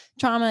life.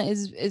 Trauma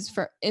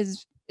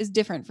is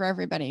different for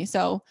everybody.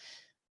 So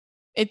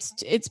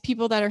it's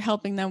people that are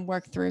helping them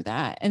work through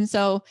that. And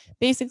so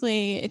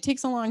basically it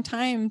takes a long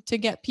time to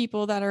get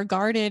people that are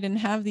guarded and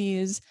have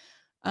these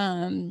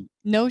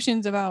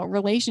notions about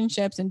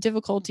relationships and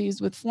difficulties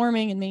with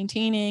forming and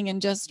maintaining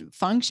and just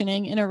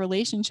functioning in a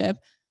relationship.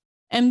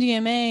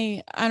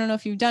 MDMA, I don't know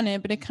if you've done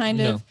it, but it kind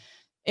of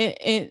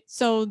it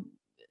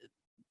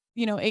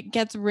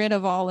gets rid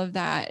of all of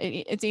that.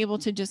 It's able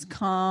to just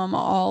calm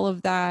all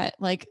of that,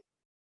 like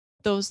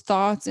those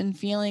thoughts and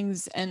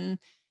feelings and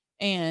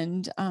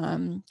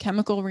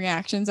chemical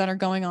reactions that are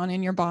going on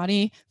in your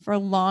body for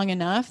long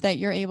enough that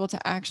you're able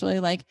to actually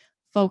like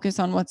focus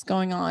on what's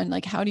going on.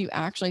 Like, how do you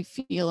actually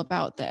feel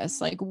about this?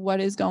 Like, what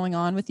is going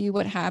on with you?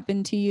 What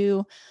happened to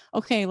you?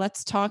 Okay,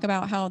 let's talk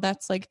about how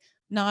that's like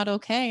not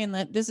okay and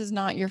that this is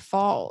not your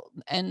fault.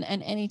 And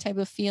any type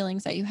of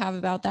feelings that you have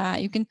about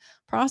that, you can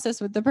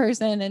process with the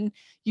person, and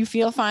you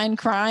feel fine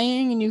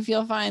crying and you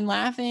feel fine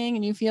laughing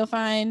and you feel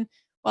fine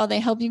while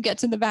they help you get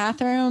to the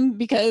bathroom,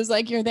 because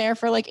like you're there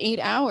for like 8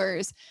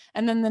 hours.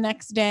 And then the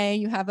next day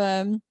you have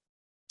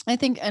I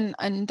think, and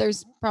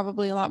there's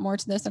probably a lot more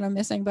to this that I'm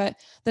missing, but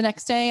the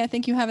next day I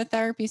think you have a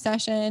therapy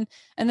session,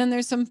 and then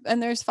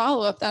there's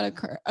follow-up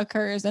that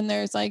occurs, and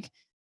there's like,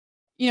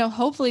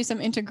 hopefully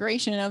some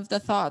integration of the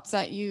thoughts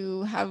that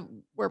you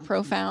were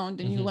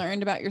profound and you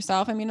learned about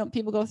yourself. I mean,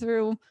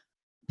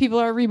 people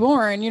are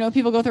reborn,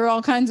 people go through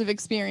all kinds of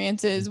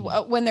experiences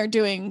when they're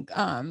doing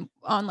on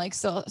like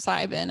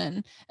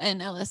psilocybin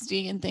and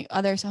LSD and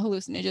other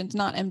hallucinogens,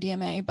 not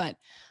MDMA, but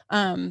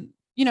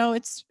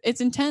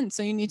it's intense.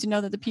 So you need to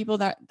know that the people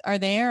that are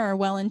there are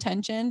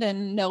well-intentioned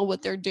and know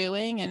what they're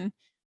doing and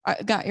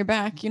got your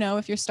back,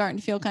 if you're starting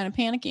to feel kind of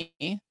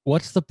panicky.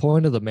 What's the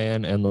point of the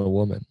man and the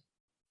woman?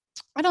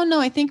 I don't know.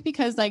 I think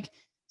because like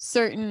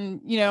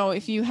certain,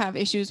 if you have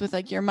issues with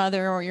like your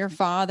mother or your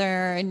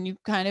father and you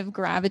kind of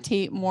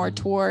gravitate more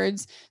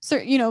towards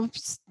certain,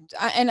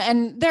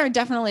 and there are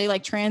definitely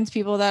like trans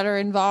people that are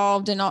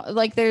involved and all,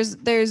 like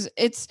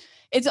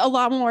it's a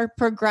lot more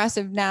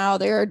progressive now.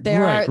 There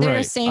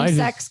are same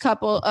sex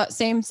couple,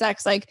 same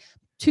sex, like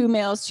 2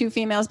 males, 2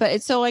 females, but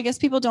it's so I guess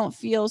people don't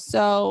feel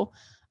so,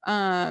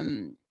 I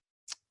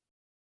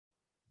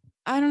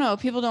don't know.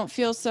 People don't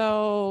feel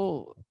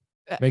so,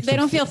 they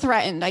don't feel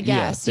threatened, I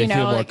guess. They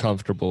feel more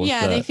comfortable with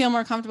that. They feel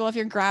more comfortable if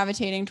you're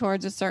gravitating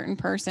towards a certain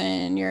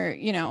person. You're,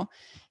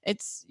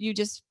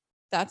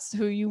 that's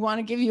who you want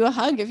to give you a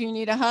hug if you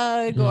need a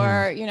hug,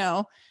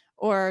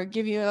 or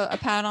give you a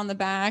pat on the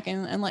back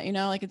and let you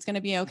know like it's going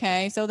to be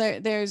okay. So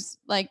there's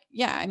like,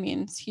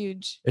 it's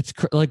huge. It's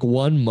like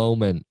one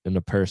moment in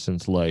a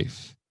person's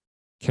life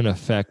can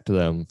affect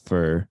them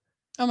for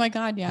Oh my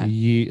God. Yeah.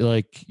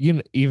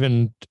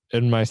 Even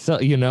in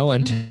myself,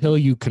 until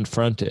you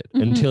confront it,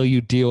 Mhm. until you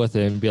deal with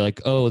it and be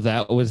like, oh,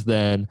 that was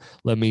then,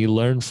 let me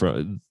learn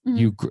from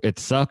you. It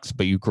sucks,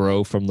 but you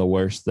grow from the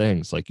worst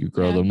things. Like you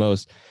grow Yeah. the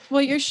most.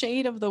 Well, your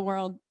shade of the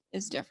world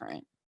is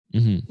different.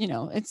 Mhm.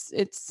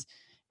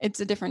 It's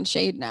a different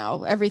shade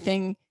now.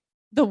 Everything,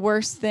 the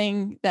worst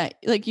thing that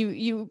like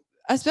you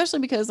especially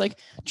because like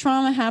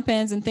trauma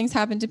happens and things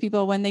happen to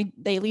people when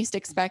they least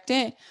expect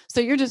it. So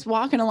you're just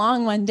walking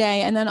along one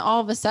day and then all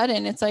of a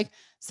sudden it's like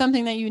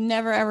something that you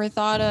never ever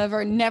thought of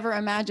or never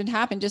imagined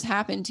happened just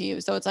happened to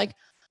you. So it's like,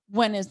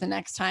 when is the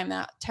next time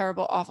that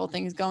terrible, awful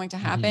thing is going to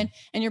happen?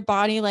 And your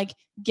body like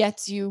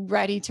gets you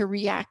ready to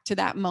react to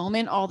that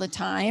moment all the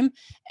time.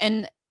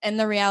 And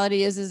the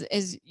reality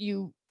is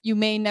you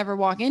may never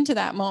walk into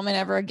that moment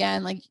ever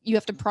again. Like you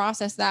have to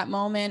process that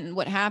moment and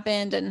what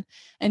happened.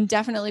 And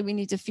definitely we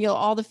need to feel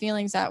all the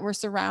feelings that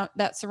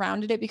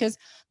surrounded it, because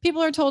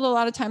people are told a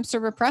lot of times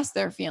to repress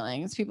their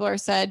feelings. People are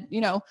said,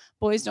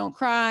 boys don't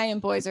cry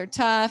and boys are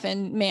tough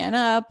and man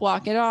up,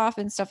 walk it off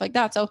and stuff like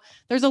that. So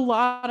there's a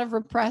lot of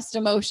repressed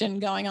emotion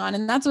going on.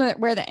 And that's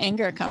where the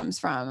anger comes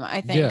from.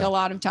 I think a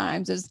lot of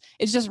times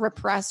it's just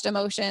repressed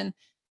emotion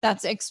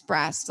that's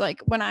expressed.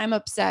 Like when I'm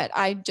upset,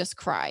 I just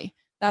cry.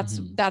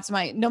 That's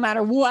my, no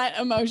matter what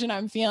emotion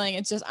I'm feeling,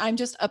 it's just, I'm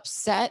just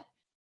upset.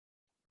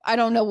 I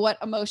don't know what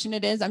emotion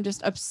it is. I'm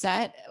just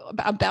upset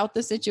about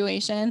the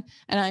situation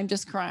and I'm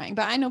just crying.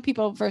 But I know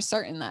people for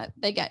certain that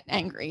they get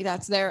angry.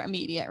 That's their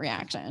immediate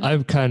reaction.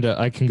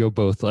 I can go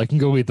both. I can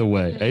go either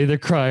way. I either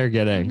cry or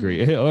get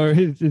angry or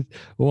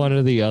one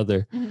or the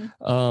other.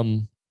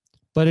 But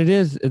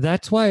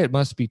that's why it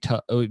must be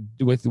tough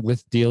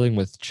with dealing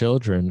with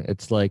children.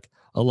 It's like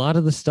a lot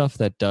of the stuff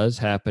that does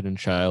happen in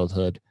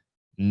childhood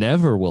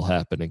never will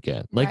happen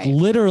again. Like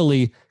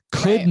literally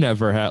could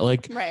never happen.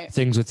 Like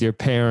things with your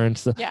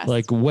parents,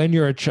 like when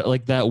you're a child,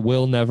 like that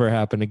will never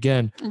happen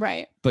again.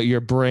 Right. But your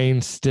brain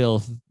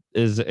still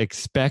is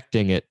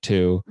expecting it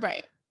to.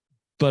 Right.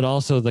 But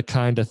also the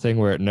kind of thing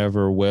where it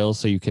never will.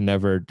 So you can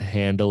never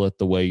handle it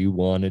the way you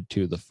wanted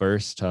to the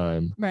first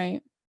time.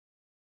 Right.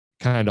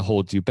 Kind of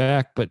holds you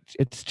back. But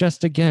it's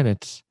just, again,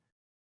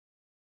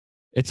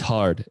 it's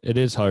hard. It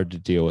is hard to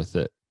deal with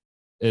it.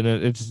 And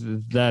it's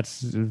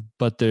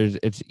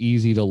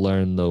easy to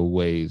learn the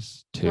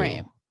ways too.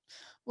 Right.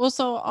 Well,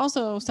 so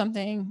also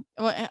something,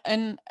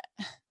 and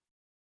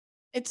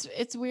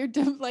it's weird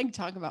to like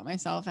talk about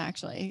myself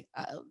actually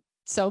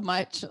so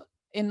much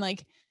in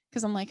like,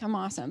 because I'm like, I'm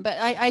awesome, but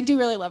I do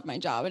really love my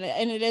job and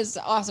it is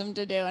awesome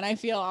to do. And I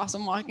feel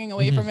awesome walking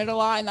away from it a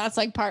lot. And that's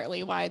like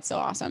partly why it's so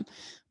awesome.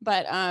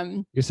 But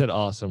you said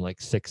awesome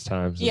like 6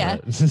 times in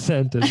that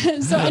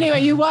sentence. So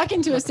anyway, you walk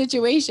into a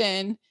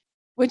situation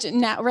which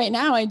right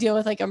now I deal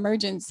with like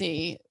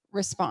emergency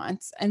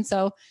response. And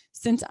so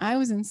since I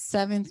was in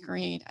 7th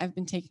grade, I've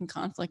been taking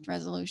conflict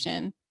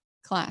resolution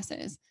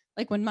classes.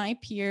 Like when my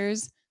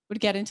peers would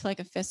get into like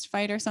a fist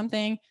fight or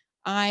something,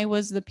 I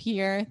was the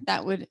peer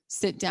that would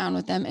sit down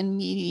with them and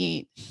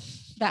mediate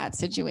that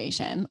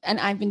situation. And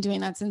I've been doing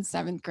that since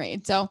 7th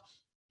grade. So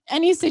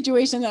any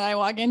situation that I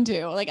walk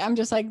into, like, I'm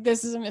just like,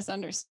 this is a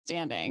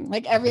misunderstanding.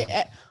 Like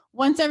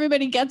once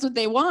everybody gets what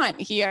they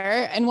want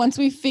here, and once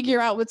we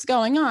figure out what's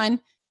going on,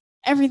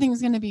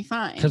 everything's going to be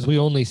fine. Because we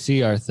only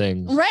see our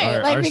things.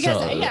 Right.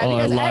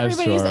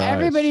 Because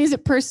everybody's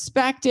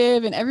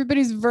perspective and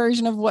everybody's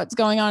version of what's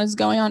going on is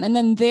going on. And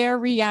then they're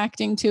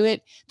reacting to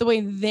it the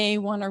way they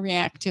want to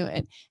react to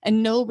it.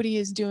 And nobody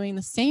is doing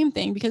the same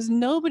thing because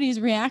nobody's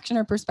reaction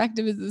or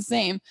perspective is the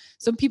same.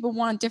 So people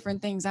want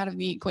different things out of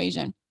the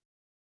equation.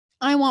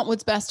 I want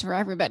what's best for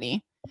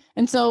everybody.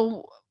 And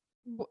so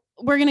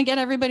we're going to get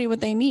everybody what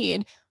they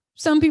need.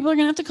 Some people are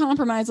going to have to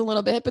compromise a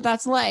little bit, but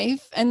that's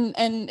life. And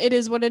it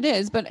is what it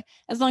is. But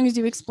as long as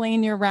you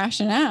explain your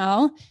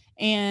rationale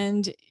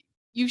and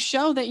you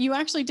show that you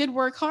actually did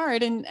work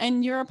hard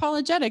and you're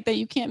apologetic that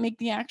you can't make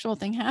the actual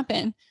thing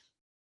happen,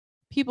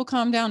 people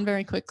calm down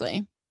very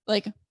quickly.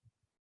 Like,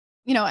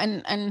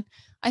 and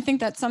I think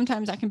that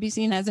sometimes that can be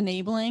seen as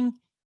enabling,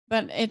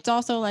 but it's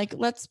also like,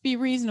 let's be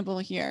reasonable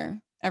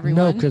here.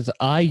 Everyone. No, because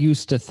I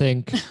used to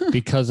think,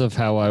 because of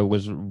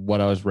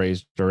what I was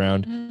raised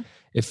around,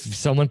 if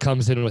someone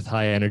comes in with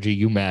high energy,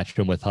 you match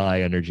them with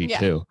high energy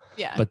too.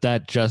 Yeah. But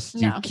that just,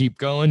 you keep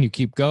going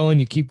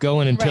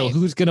until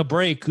who's going to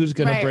break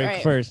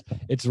first.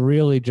 It's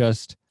really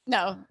just.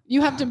 No,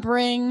 you have to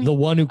bring the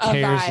one who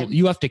cares.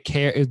 You have to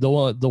care the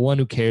one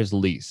who cares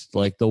least,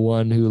 like the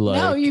one who like.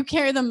 No, you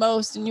care the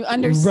most, and you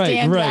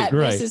understand that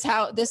this is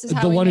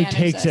how the one who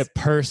takes it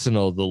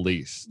personal the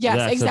least. Yes,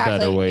 that's exactly. a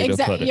better way to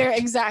put it. You're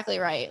exactly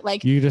right.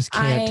 Like you just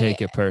can't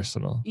take it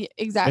personal.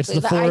 Exactly.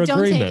 It's the 4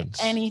 agreements.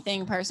 Take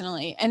anything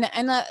personally, and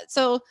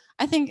so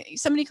I think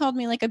somebody called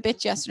me like a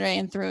bitch yesterday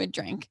and threw a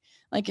drink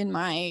like in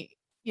my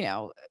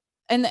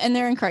And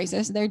they're in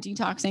crisis. They're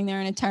detoxing.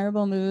 They're in a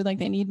terrible mood. Like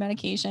they need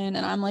medication.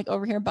 And I'm like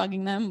over here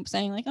bugging them,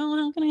 saying like, "Oh,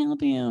 how can I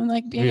help you?" And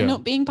like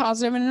being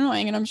positive and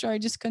annoying. And I'm sure I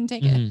just couldn't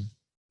take it.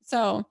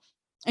 So,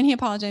 and he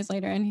apologized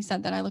later, and he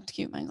said that I looked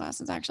cute in my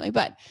glasses, actually.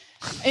 But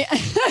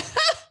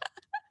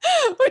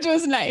which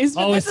was nice.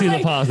 But Always this see is the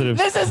like- positives.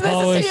 This is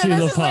Always see the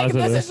this is like,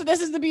 positives.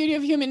 this is the beauty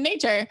of human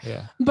nature.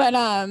 Yeah. But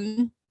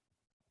I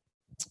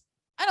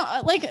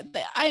don't like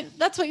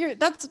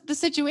that's the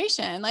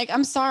situation. Like,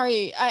 I'm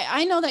sorry.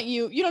 I know that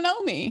you don't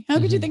know me. How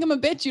could you Mhm. think I'm a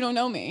bitch? You don't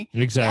know me.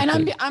 Exactly.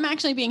 And I'm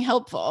actually being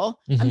helpful.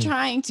 I'm Mhm.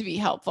 trying to be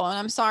helpful. And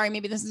I'm sorry,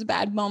 maybe this is a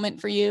bad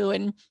moment for you.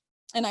 And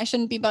I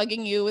shouldn't be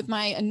bugging you with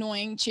my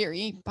annoying,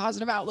 cheery,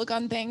 positive outlook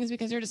on things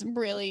because you're just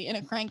really in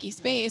a cranky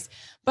space.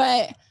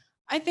 But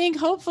I think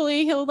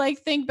hopefully he'll like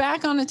think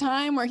back on a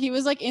time where he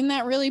was like in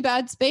that really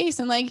bad space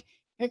and like,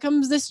 here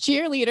comes this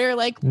cheerleader.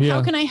 Like, Yeah.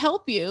 how can I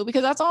help you?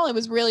 Because that's all I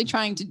was really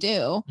trying to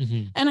do.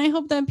 Mhm. And I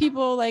hope that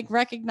people like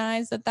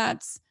recognize that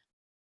that's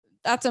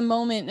a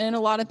moment in a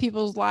lot of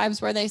people's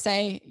lives where they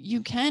say, you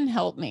can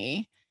help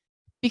me,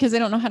 because they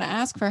don't know how to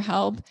ask for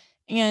help.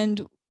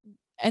 And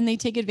they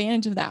take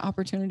advantage of that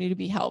opportunity to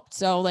be helped.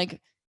 So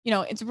like, you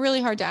know, it's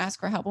really hard to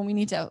ask for help, and we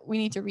need to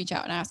reach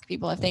out and ask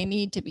people if they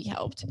need to be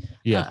helped.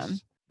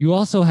 Yes. You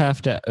also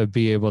have to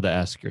be able to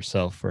ask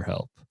yourself for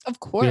help. Of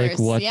course. like,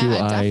 what yeah, do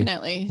I-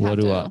 definitely. What Have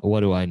do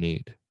to. I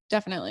need?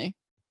 Definitely.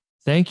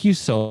 Thank you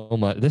so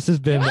much. This has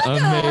been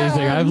Welcome.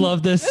 amazing. I've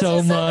loved this so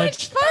was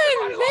much. fun.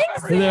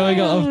 Thanks. There we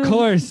go. Of Sam.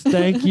 course.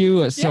 Thank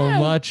you so Yeah.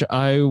 much.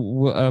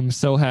 I'm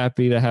so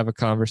happy to have a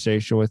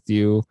conversation with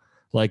you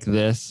like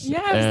this.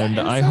 Yes, and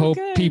it was I so hope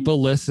good.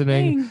 people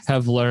listening Thanks.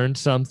 have learned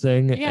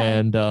something. Yeah.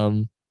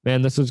 And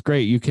man, this was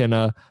great. You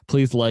can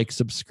please like,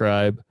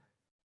 subscribe,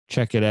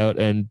 check it out.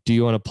 And do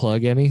you want to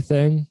plug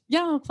anything?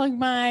 Yeah, I'll plug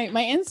my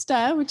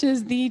Insta, which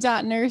is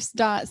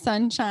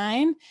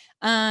the.nurse.sunshine.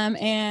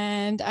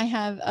 And I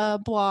have a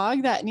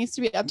blog that needs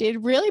to be updated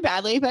really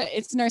badly, but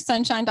it's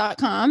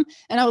nursesunshine.com.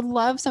 And I would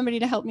love somebody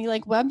to help me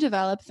like web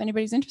develop. If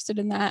anybody's interested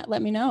in that,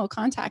 let me know.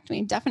 Contact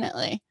me.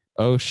 Definitely.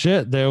 Oh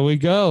shit. There we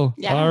go.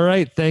 Yeah. All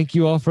right. Thank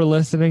you all for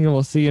listening, and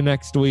we'll see you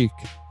next week.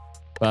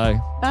 Bye.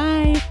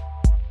 Bye.